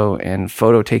video and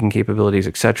photo taking capabilities,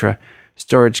 etc.,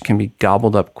 storage can be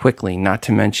gobbled up quickly, not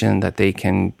to mention that they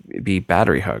can be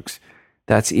battery hugs.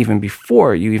 That's even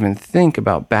before you even think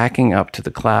about backing up to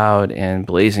the cloud and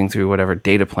blazing through whatever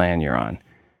data plan you're on.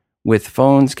 With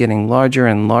phones getting larger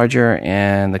and larger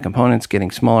and the components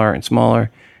getting smaller and smaller,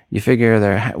 you figure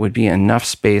there would be enough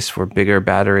space for bigger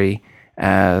battery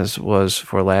as was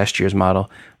for last year's model,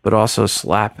 but also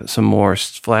slap some more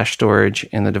flash storage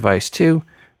in the device too.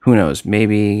 Who knows,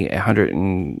 maybe a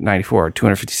 194 or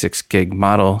 256 gig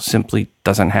model simply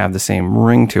doesn't have the same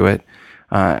ring to it.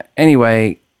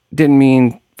 Anyway, didn't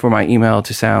mean for my email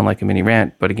to sound like a mini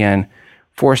rant, but again,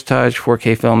 Force Touch,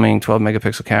 4K filming, 12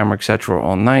 megapixel camera, etc. are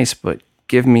all nice, but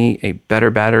give me a better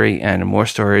battery and more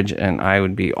storage, and I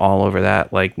would be all over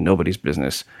that like nobody's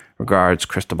business. Regards,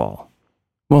 Cristobal.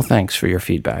 Well, thanks for your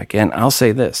feedback, and I'll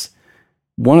say this.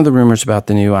 One of the rumors about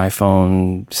the new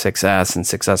iPhone 6S and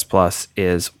 6S Plus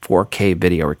is 4K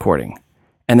video recording.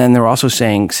 And then they're also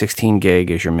saying 16 gig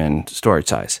is your min storage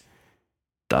size.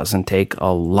 Doesn't take a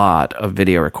lot of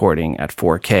video recording at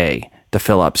 4K to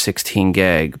fill up 16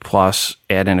 gig, plus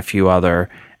add in a few other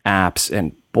apps.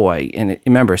 And boy, and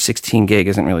remember, 16 gig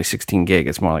isn't really 16 gig.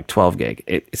 It's more like 12 gig.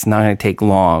 It's not going to take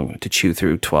long to chew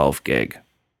through 12 gig.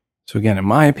 So again, in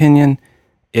my opinion,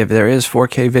 if there is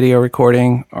 4K video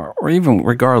recording, or even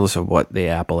regardless of what the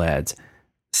Apple adds,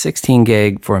 16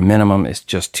 gig for a minimum is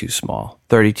just too small.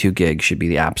 32 gig should be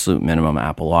the absolute minimum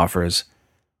Apple offers.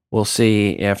 We'll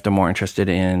see if they're more interested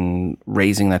in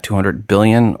raising that $200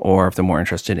 billion or if they're more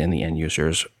interested in the end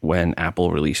users when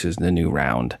Apple releases the new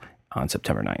round on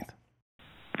September 9th.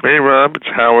 Hey, Rob, it's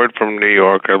Howard from New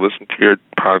York. I listen to your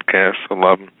podcast. I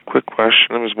love them. Quick question.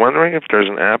 I was wondering if there's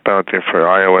an app out there for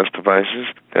iOS devices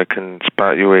that can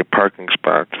spot you a parking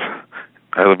spot.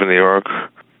 I live in New York.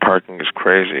 Parking is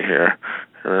crazy here.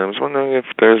 And I was wondering if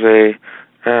there's a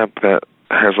app that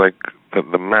has, like,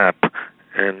 the map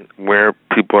and where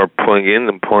people are pulling in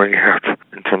and pulling out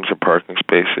in terms of parking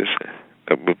spaces.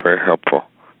 That would be very helpful.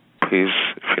 Please,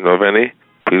 if you know of any,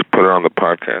 please put it on the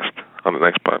podcast, on the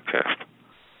next podcast.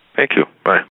 Thank you.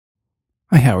 Bye.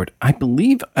 Hi, Howard. I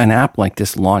believe an app like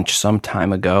this launched some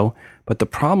time ago, but the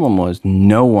problem was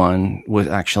no one was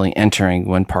actually entering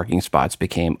when parking spots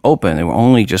became open. They were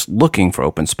only just looking for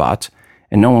open spots,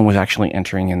 and no one was actually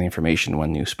entering in the information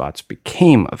when new spots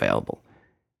became available.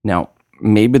 Now,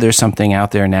 maybe there's something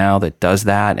out there now that does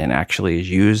that and actually is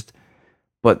used,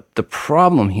 but the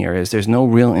problem here is there's no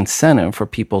real incentive for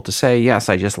people to say, yes,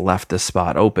 I just left this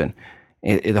spot open.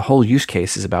 The whole use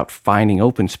case is about finding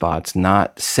open spots,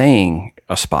 not saying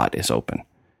a spot is open.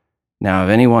 Now, if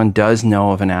anyone does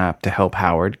know of an app to help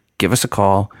Howard, give us a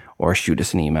call or shoot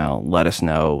us an email. Let us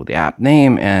know the app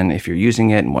name and if you're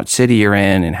using it and what city you're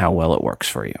in and how well it works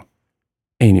for you.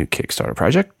 A new Kickstarter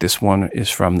project. This one is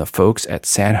from the folks at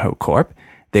Sanho Corp.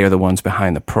 They are the ones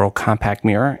behind the Pearl Compact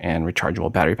Mirror and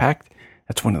rechargeable battery pack.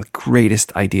 That's one of the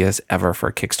greatest ideas ever for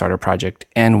a Kickstarter project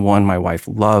and one my wife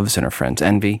loves and her friends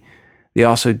envy. They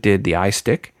also did the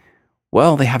iStick.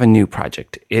 Well, they have a new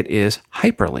project. It is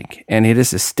Hyperlink, and it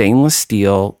is a stainless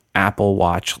steel Apple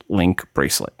Watch Link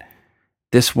bracelet.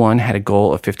 This one had a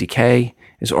goal of 50K,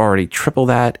 is already triple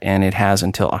that, and it has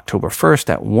until October 1st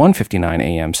at 1:59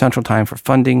 a.m. Central Time for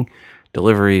funding.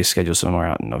 Delivery is scheduled somewhere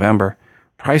out in November.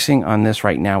 Pricing on this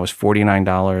right now is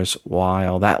 $49.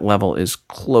 While that level is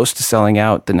close to selling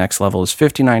out, the next level is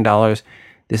 $59.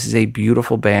 This is a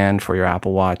beautiful band for your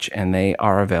Apple Watch, and they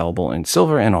are available in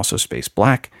silver and also space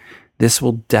black. This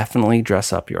will definitely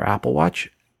dress up your Apple Watch.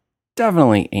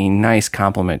 Definitely a nice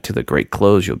compliment to the great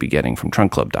clothes you'll be getting from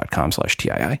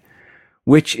trunkclub.com/TII,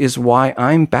 which is why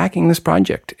I'm backing this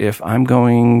project. If I'm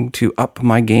going to up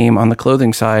my game on the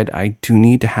clothing side, I do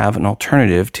need to have an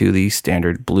alternative to the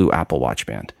standard blue Apple Watch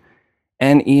band.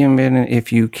 And even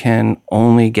if you can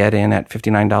only get in at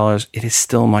 $59, it is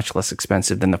still much less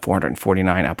expensive than the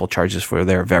 $449 Apple charges for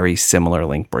their very similar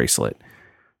Link bracelet.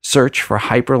 Search for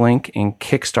Hyperlink in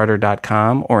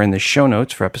Kickstarter.com or in the show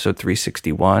notes for episode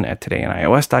 361 at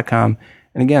todayinios.com.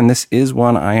 And again, this is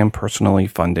one I am personally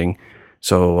funding.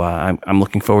 So I'm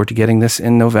looking forward to getting this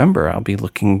in November. I'll be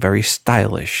looking very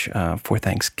stylish for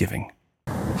Thanksgiving.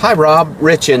 Hi, Rob.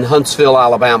 Rich in Huntsville,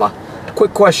 Alabama.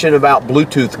 Quick question about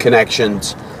Bluetooth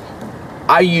connections.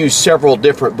 I use several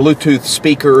different Bluetooth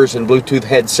speakers and Bluetooth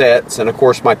headsets and, of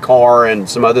course, my car and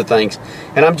some other things.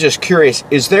 And I'm just curious,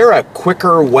 is there a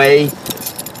quicker way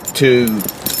to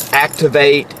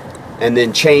activate and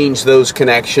then change those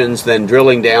connections than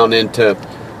drilling down into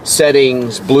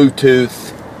settings,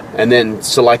 Bluetooth, and then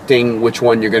selecting which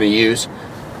one you're going to use?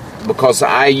 Because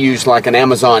I use like an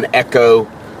Amazon Echo,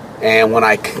 and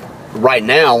right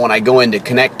now when I go in to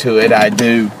connect to it, I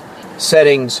do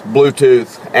settings,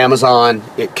 Bluetooth, Amazon,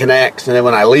 it connects, and then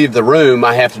when I leave the room,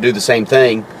 I have to do the same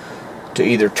thing to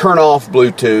either turn off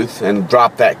Bluetooth and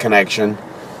drop that connection,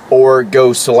 or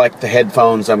go select the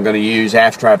headphones I'm going to use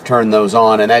after I've turned those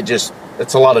on, and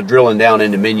it's a lot of drilling down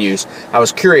into menus. I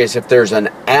was curious if there's an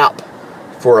app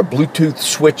for a Bluetooth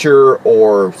switcher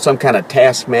or some kind of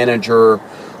task manager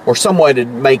or some way to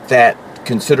make that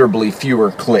considerably fewer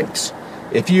clicks.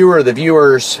 If you or the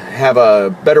viewers have a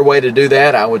better way to do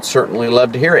that, I would certainly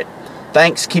love to hear it.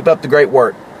 Thanks. Keep up the great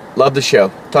work. Love the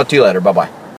show. Talk to you later. Bye-bye.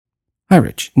 Hi,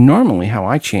 Rich. Normally how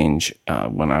I change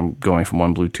when I'm going from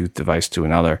one Bluetooth device to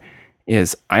another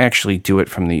is I actually do it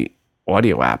from the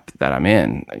audio app that I'm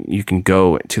in. You can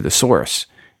go to the source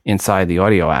inside the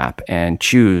audio app and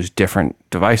choose different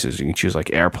devices. You can choose like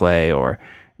AirPlay or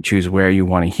choose where you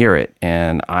want to hear it.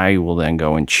 And I will then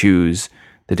go and choose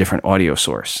the different audio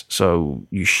source. So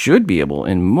you should be able,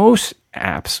 in most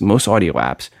apps, most audio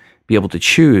apps, be able to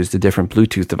choose the different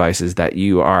Bluetooth devices that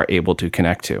you are able to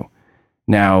connect to.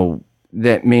 Now,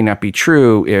 that may not be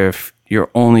true if you're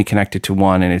only connected to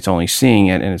one and it's only seeing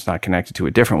it and it's not connected to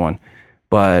a different one.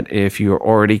 But if you're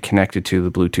already connected to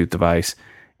the Bluetooth device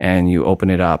and you open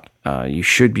it up, you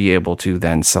should be able to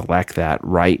then select that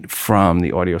right from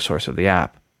the audio source of the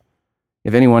app.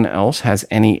 If anyone else has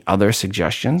any other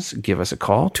suggestions, give us a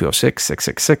call,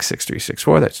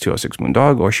 206-666-6364. That's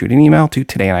 206-Moondog, or shoot an email to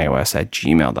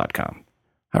todayonios@gmail.com.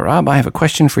 Hi, Rob, I have a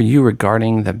question for you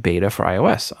regarding the beta for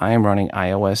iOS. I am running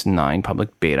iOS 9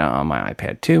 public beta on my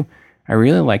iPad 2. I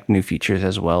really like new features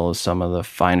as well as some of the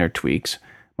finer tweaks.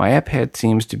 My iPad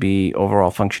seems to be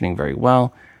overall functioning very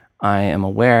well. I am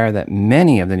aware that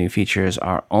many of the new features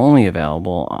are only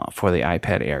available for the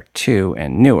iPad Air 2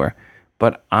 and newer.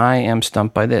 But I am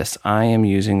stumped by this. I am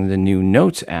using the new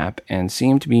Notes app and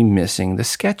seem to be missing the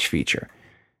Sketch feature.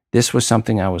 This was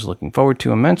something I was looking forward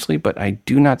to immensely, but I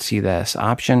do not see this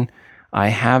option. I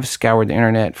have scoured the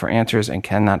internet for answers and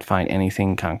cannot find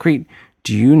anything concrete.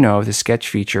 Do you know if the Sketch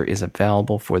feature is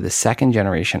available for the second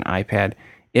generation iPad?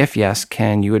 If yes,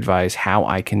 can you advise how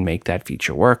I can make that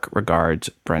feature work? Regards,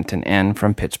 Brenton N.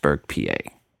 from Pittsburgh, PA.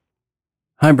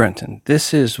 Hi, Brenton.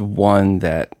 This is one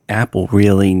that Apple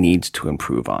really needs to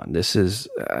improve on. This is,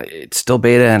 it's still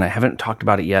beta and I haven't talked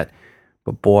about it yet,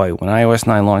 but boy, when iOS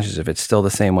 9 launches, if it's still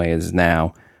the same way as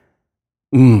now,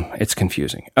 it's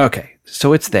confusing. Okay,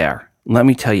 so it's there. Let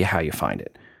me tell you how you find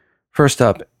it. First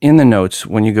up, in the notes,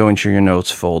 when you go into your notes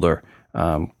folder,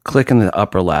 click in the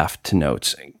upper left to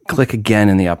notes. Click again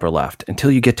in the upper left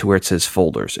until you get to where it says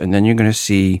folders. And then you're going to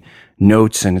see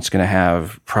notes, and it's going to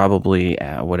have probably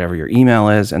whatever your email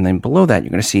is. And then below that,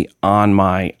 you're going to see on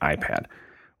my iPad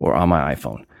or on my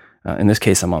iPhone. In this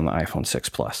case, I'm on the iPhone 6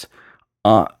 Plus.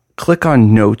 Click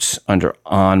on notes under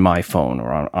on my phone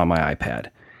or on my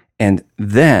iPad. And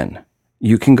then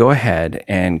you can go ahead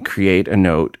and create a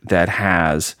note that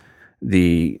has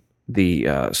the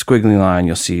squiggly line.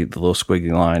 You'll see the little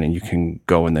squiggly line, and you can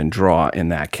go and then draw in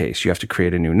that case. You have to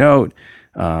create a new note,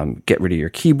 get rid of your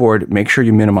keyboard, make sure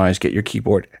you minimize, get your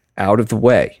keyboard out of the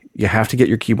way. You have to get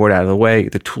your keyboard out of the way.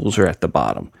 The tools are at the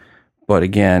bottom. But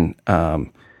again,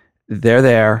 they're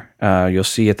there. You'll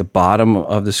see at the bottom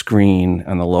of the screen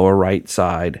on the lower right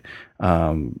side,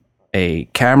 a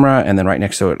camera, and then right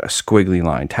next to it, a squiggly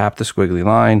line. Tap the squiggly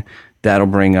line. That'll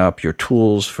bring up your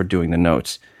tools for doing the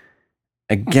notes.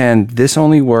 Again, this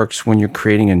only works when you're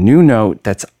creating a new note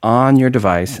that's on your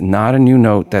device, not a new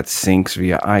note that syncs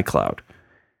via iCloud.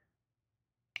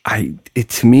 It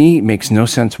to me makes no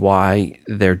sense why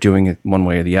they're doing it one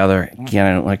way or the other. Again,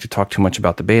 I don't like to talk too much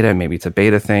about the beta. Maybe it's a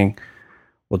beta thing.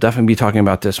 We'll definitely be talking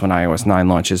about this when iOS 9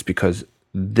 launches, because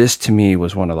this to me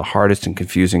was one of the hardest and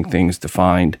confusing things to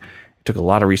find. It took a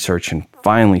lot of research and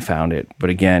finally found it. But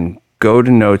again, go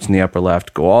to notes in the upper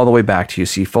left, go all the way back to you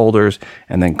see folders,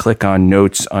 and then click on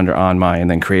notes under on my, and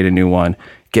then create a new one.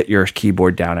 Get your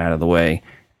keyboard down out of the way,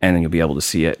 and then you'll be able to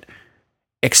see it.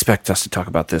 Expect us to talk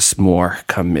about this more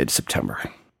come mid-September.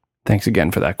 Thanks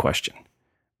again for that question.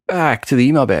 Back to the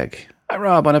email bag. Hi,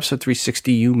 Rob. On episode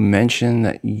 360, you mentioned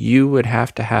that you would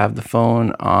have to have the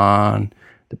phone on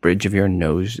the bridge of your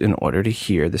nose in order to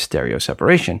hear the stereo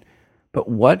separation. But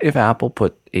what if Apple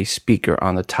put a speaker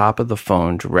on the top of the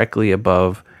phone directly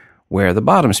above where the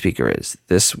bottom speaker is?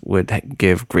 This would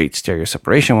give great stereo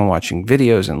separation when watching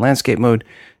videos in landscape mode,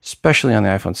 especially on the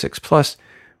iPhone 6 Plus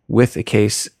with a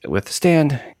case with a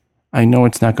stand. I know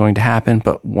it's not going to happen,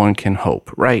 but one can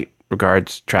hope, right?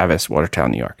 Regards, Travis,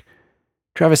 Watertown, New York.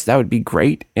 Travis, that would be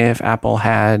great if Apple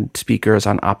had speakers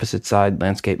on opposite side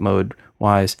landscape mode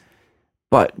wise.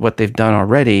 But what they've done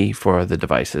already for the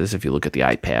devices, if you look at the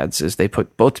iPads, is they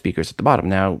put both speakers at the bottom.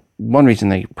 Now, one reason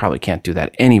they probably can't do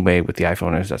that anyway with the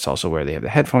iPhone is that's also where they have the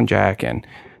headphone jack, and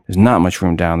there's not much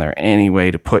room down there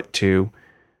anyway to put two.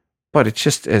 But it's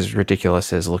just as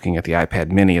ridiculous as looking at the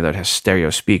iPad mini that has stereo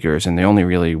speakers, and the only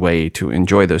really way to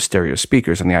enjoy those stereo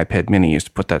speakers on the iPad mini is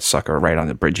to put that sucker right on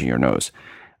the bridge of your nose.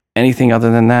 Anything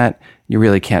other than that, you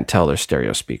really can't tell they're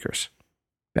stereo speakers.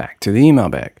 Back to the email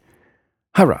bag.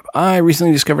 Hi, Rob. I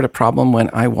recently discovered a problem when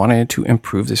I wanted to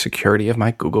improve the security of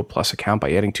my Google Plus account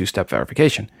by adding two-step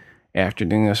verification. After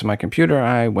doing this on my computer,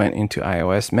 I went into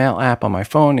iOS Mail app on my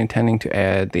phone intending to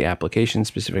add the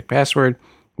application-specific password,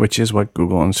 which is what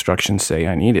Google instructions say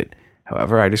I needed.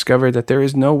 However, I discovered that there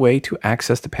is no way to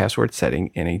access the password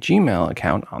setting in a Gmail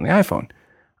account on the iPhone.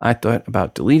 I thought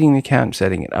about deleting the account and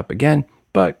setting it up again,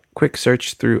 but quick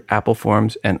search through Apple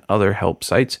forums and other help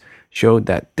sites showed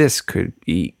that this could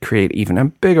create even a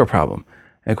bigger problem.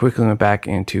 I quickly went back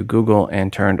into Google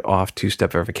and turned off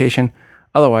two-step verification.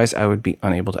 Otherwise, I would be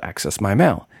unable to access my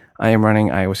mail. I am running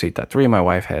iOS 8.3. My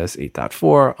wife has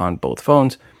 8.4 on both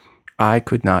phones. I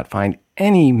could not find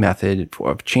any method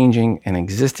of changing an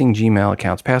existing Gmail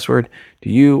account's password.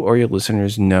 Do you or your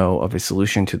listeners know of a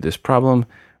solution to this problem?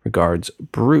 Regards,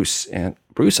 Bruce. And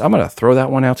Bruce, I'm going to throw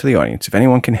that one out to the audience. If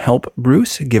anyone can help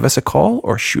Bruce, give us a call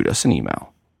or shoot us an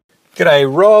email.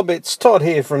 G'day, Rob. It's Todd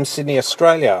here from Sydney,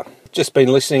 Australia. Just been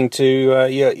listening to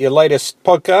your latest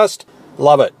podcast.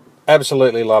 Love it.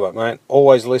 Absolutely love it, mate.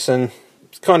 Always listen.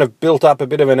 It's kind of built up a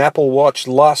bit of an Apple Watch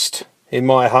lust in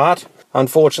my heart.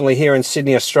 Unfortunately, here in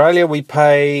Sydney, Australia, we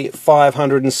pay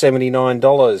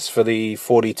 $579 for the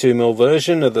 42mm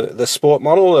version of the sport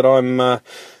model that I'm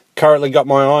currently got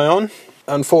my eye on.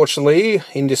 Unfortunately,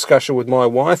 in discussion with my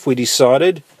wife, we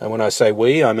decided, and when I say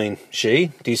we, I mean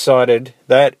she, decided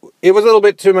that it was a little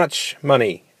bit too much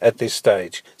money at this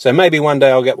stage. So maybe one day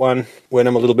I'll get one when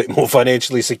I'm a little bit more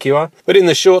financially secure. But in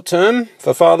the short term,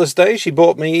 for Father's Day, she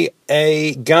bought me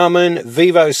a Garmin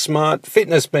Vivo Smart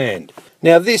Fitness Band.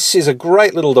 Now, this is a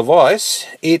great little device.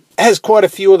 It has quite a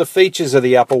few of the features of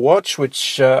the Apple Watch,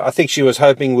 which I think she was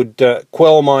hoping would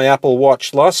quell my Apple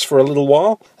Watch lust for a little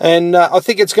while. And I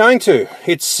think it's going to.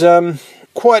 It's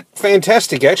quite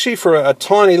fantastic, actually, for a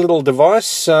tiny little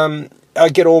device. I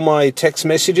get all my text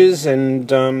messages and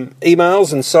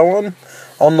emails and so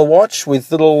on the watch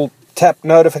with little tap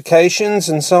notifications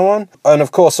and so on. And, of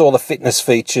course, all the fitness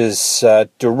features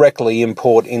directly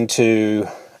import into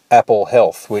Apple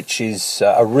Health, which is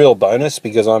a real bonus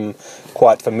because I'm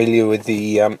quite familiar with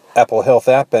the Apple Health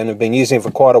app and have been using it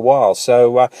for quite a while.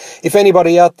 So if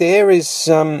anybody out there is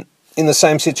in the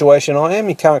same situation I am,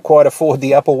 you can't quite afford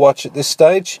the Apple Watch at this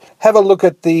stage, have a look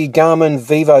at the Garmin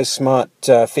Vivo Smart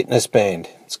Fitness Band.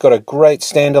 It's got a great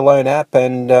standalone app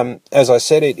and as I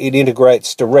said, it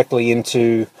integrates directly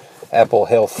into Apple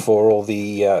Health for all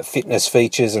the fitness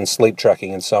features and sleep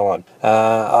tracking and so on.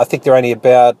 I think they're only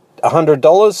about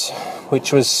 $100,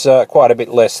 which was quite a bit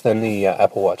less than the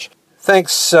Apple Watch.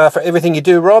 Thanks for everything you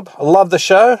do, Rob. I love the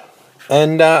show,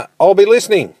 and I'll be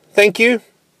listening. Thank you.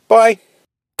 Bye.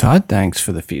 Todd, thanks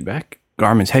for the feedback.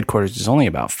 Garmin's headquarters is only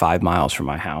about 5 miles from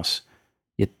my house.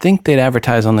 You'd think they'd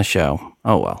advertise on the show.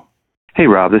 Oh, well. Hey,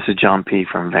 Rob. This is John P.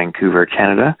 from Vancouver,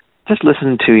 Canada. Just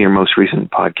listened to your most recent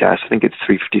podcast. I think it's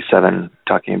 357,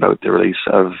 talking about the release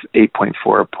of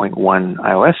 8.4.1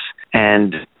 iOS.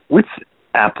 And with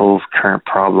Apple's current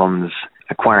problems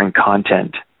acquiring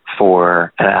content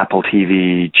for an Apple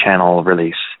TV channel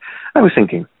release, I was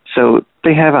thinking, so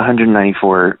they have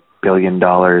 $194 billion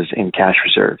in cash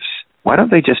reserves. Why don't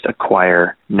they just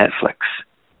acquire Netflix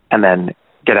and then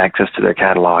get access to their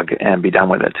catalog and be done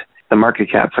with it? The market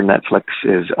cap for Netflix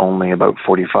is only about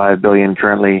 $45 billion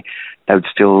currently. That would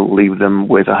still leave them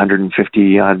with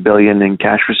 $150 billion in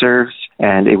cash reserves,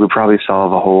 and it would probably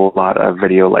solve a whole lot of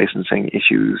video licensing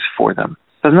issues for them.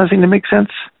 Doesn't that seem to make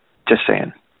sense? Just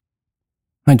saying.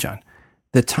 Hi, John.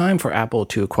 The time for Apple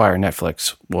to acquire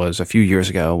Netflix was a few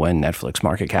years ago when Netflix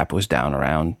market cap was down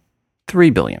around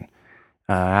 $3 billion.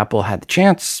 Apple had the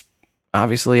chance.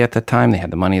 Obviously, at the time, they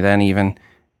had the money then even.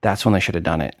 That's when they should have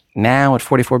done it. Now, at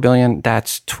 $44 billion,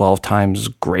 that's 12 times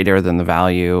greater than the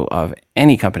value of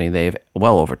any company they've,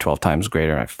 well over 12 times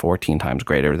greater, 14 times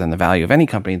greater than the value of any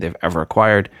company they've ever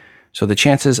acquired. So the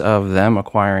chances of them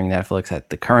acquiring Netflix at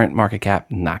the current market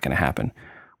cap, not going to happen.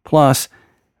 Plus,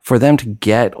 for them to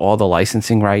get all the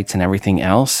licensing rights and everything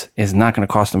else is not going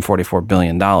to cost them $44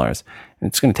 billion.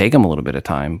 It's going to take them a little bit of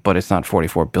time, but it's not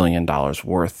 $44 billion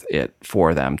worth it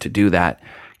for them to do that,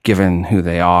 given who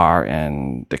they are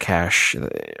and the cash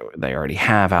they already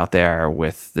have out there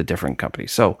with the different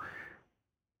companies. So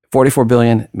 $44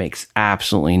 billion makes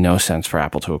absolutely no sense for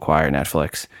Apple to acquire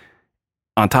Netflix.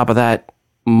 On top of that,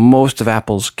 most of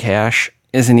Apple's cash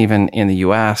isn't even in the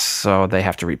US, so they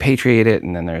have to repatriate it,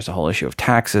 and then there's a whole issue of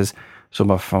taxes.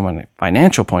 So from a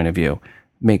financial point of view, it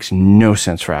makes no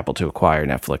sense for Apple to acquire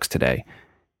Netflix today.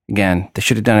 Again, they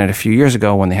should have done it a few years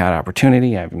ago when they had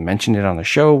opportunity. I've mentioned it on the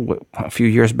show a few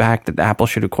years back that Apple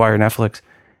should acquire Netflix.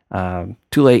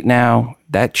 Too late now.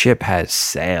 That ship has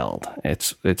sailed.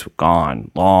 It's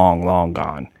gone, long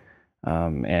gone.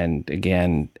 And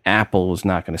again, Apple is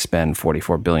not going to spend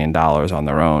 $44 billion on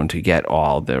their own to get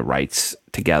all the rights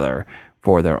together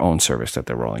for their own service that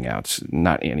they're rolling out. It's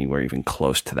not anywhere even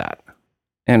close to that.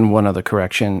 And one other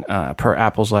correction, per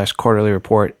Apple's last quarterly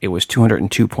report, it was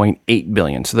 $202.8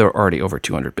 billion. So they're already over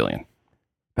 $200 billion.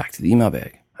 Back to the email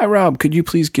bag. Hi, Rob. Could you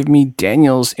please give me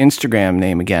Daniel's Instagram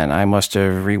name again? I must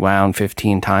have rewound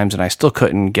 15 times and I still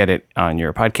couldn't get it on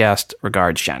your podcast.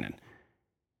 Regards, Shannon.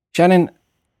 Shannon,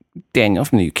 Daniel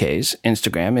from the UK's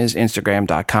Instagram is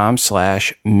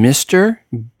instagram.com/Mr.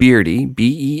 Beardy,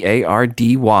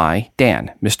 Beardy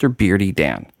Dan, Mr. Beardy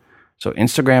Dan. So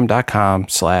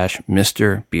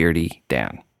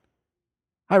Instagram.com/MrBeardyDan.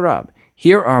 Hi, Rob.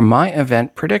 Here are my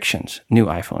event predictions. New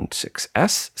iPhone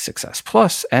 6S, 6S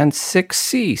Plus, and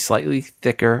 6C, slightly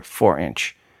thicker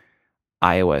 4-inch.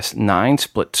 iOS 9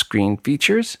 split screen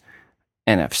features,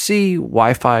 NFC,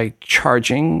 Wi-Fi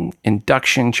charging,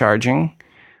 induction charging,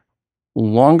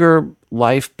 longer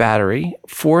life battery,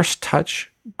 Force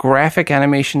Touch, graphic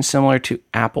animation similar to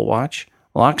Apple Watch,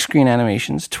 lock screen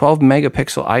animations, 12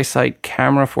 megapixel iSight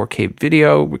camera, 4K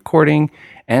video recording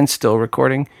and still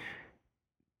recording,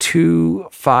 2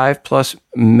 5+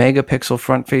 megapixel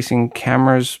front-facing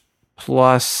cameras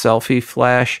plus selfie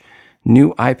flash,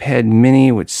 new iPad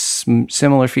mini with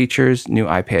similar features, new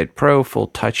iPad Pro, full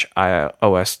touch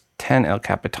iOS 10 El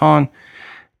Capitan,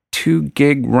 2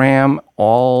 gig RAM,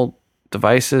 all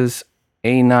devices,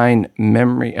 A9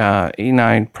 memory,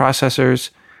 A9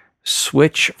 processors,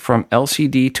 switch from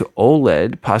LCD to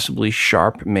OLED, possibly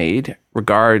Sharp made.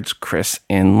 Regards, Chris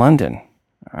in London.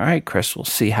 All right, Chris, we'll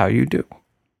see how you do.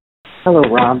 Hello,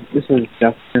 Rob. This is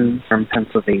Justin from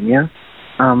Pennsylvania.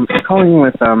 I'm calling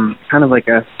with kind of like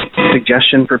a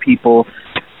suggestion for people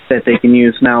that they can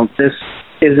use. Now, this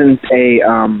isn't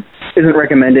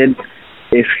recommended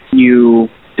if you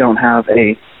don't have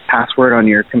a password on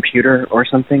your computer or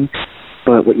something.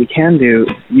 But what you can do,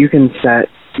 you can set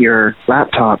your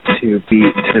laptop to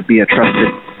be a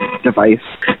trusted device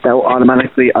that will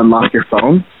automatically unlock your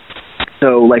phone.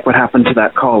 So, like what happened to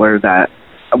that caller that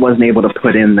wasn't able to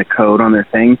put in the code on their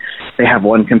thing. They have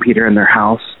one computer in their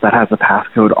house that has a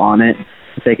passcode on it.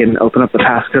 They can open up the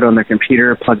passcode on their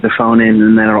computer, plug the phone in,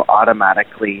 and then it'll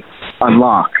automatically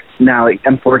unlock. Now,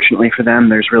 unfortunately for them,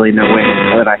 there's really no way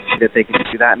that I see that they can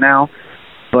do that now.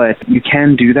 But you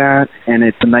can do that, and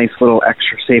it's a nice little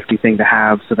extra safety thing to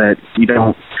have so that you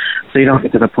don't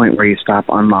get to the point where you stop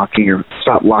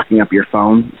locking up your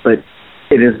phone. But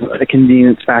it is a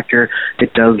convenience factor.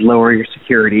 It does lower your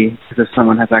security because if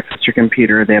someone has access to your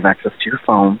computer, they have access to your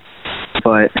phone.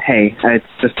 But hey, it's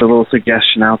just a little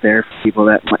suggestion out there for people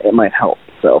that it might help.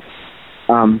 So,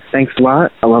 thanks a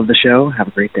lot. I love the show. Have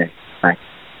a great day. Bye.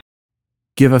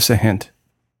 Give us a hint.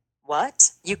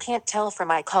 What? You can't tell from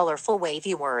my colorful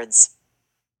wavy words.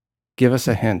 Give us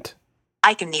a hint.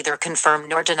 I can neither confirm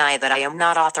nor deny that I am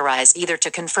not authorized either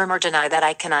to confirm or deny that.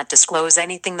 I cannot disclose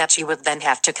anything that you would then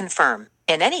have to confirm.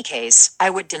 In any case, I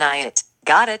would deny it.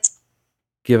 Got it?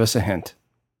 Give us a hint.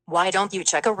 Why don't you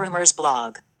check a rumors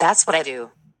blog? That's what I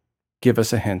do. Give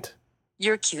us a hint.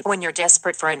 You're cute when you're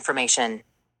desperate for information.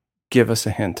 Give us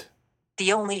a hint.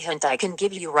 The only hint I can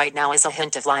give you right now is a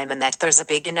hint of lime and that there's a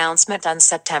big announcement on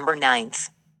September 9th.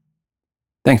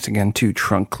 Thanks again to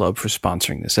Trunk Club for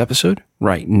sponsoring this episode.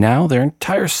 Right now, their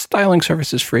entire styling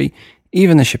service is free.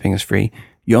 Even the shipping is free.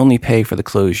 You only pay for the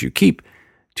clothes you keep.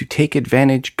 To take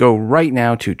advantage, go right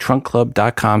now to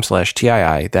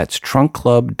trunkclub.com/TII. That's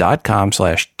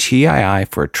trunkclub.com/TII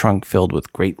for a trunk filled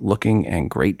with great looking and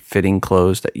great fitting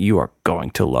clothes that you are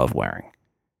going to love wearing.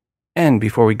 And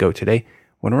before we go today, I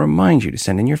want to remind you to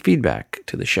send in your feedback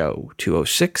to the show,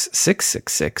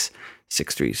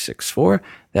 206-666-6364.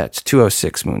 That's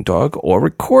 206-Moondog, or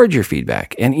record your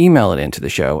feedback and email it into the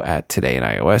show at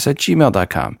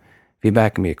todayinios@gmail.com.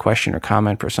 Feedback can be a question or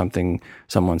comment for something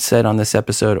someone said on this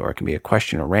episode, or it can be a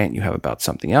question or rant you have about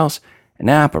something else, an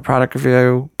app or product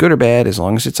review, good or bad. As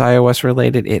long as it's iOS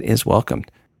related, it is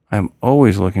welcomed. I'm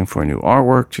always looking for new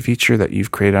artwork to feature that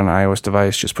you've created on an iOS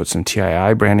device. Just put some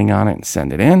TII branding on it and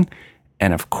send it in.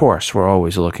 And of course, we're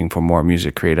always looking for more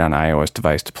music created on an iOS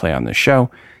device to play on this show.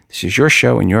 This is your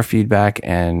show, and your feedback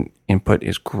and input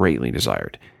is greatly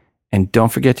desired. And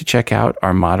don't forget to check out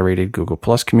our moderated Google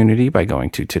Plus community by going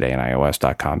to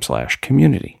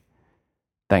todayinios.com/community.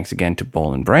 Thanks again to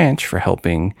Boll & Branch for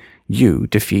helping you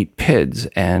defeat PIDs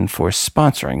and for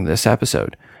sponsoring this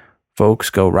episode. Folks,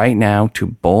 go right now to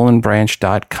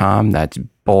bollandbranch.com. That's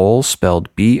Boll, spelled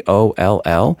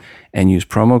BOLL, and use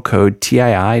promo code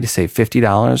TII to save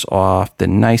 $50 off the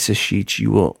nicest sheets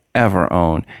you will ever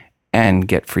own and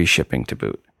get free shipping to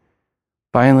boot.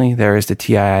 Finally, there is the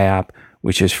TII app,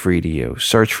 which is free to you.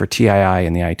 Search for TII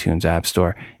in the iTunes App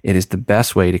Store. It is the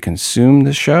best way to consume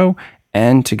the show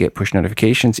and to get push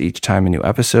notifications each time a new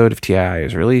episode of TII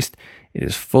is released. It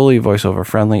is fully voiceover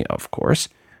friendly, of course.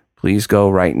 Please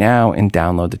go right now and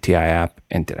download the TII app.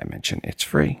 And did I mention it's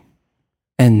free?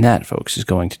 And that, folks, is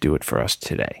going to do it for us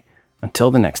today. Until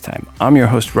the next time, I'm your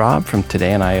host, Rob, from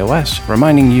Today on iOS,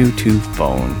 reminding you to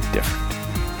phone different.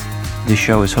 This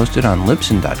show is hosted on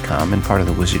Libsyn.com and part of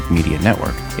the Wizard Media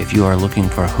Network. If you are looking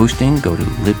for hosting, go to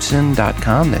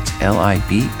Libsyn.com. That's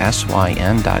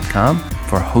Libsyn.com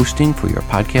for hosting for your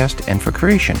podcast and for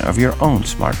creation of your own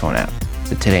smartphone app.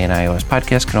 The Today in iOS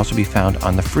podcast can also be found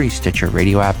on the free Stitcher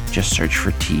radio app. Just search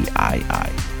for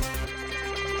TII.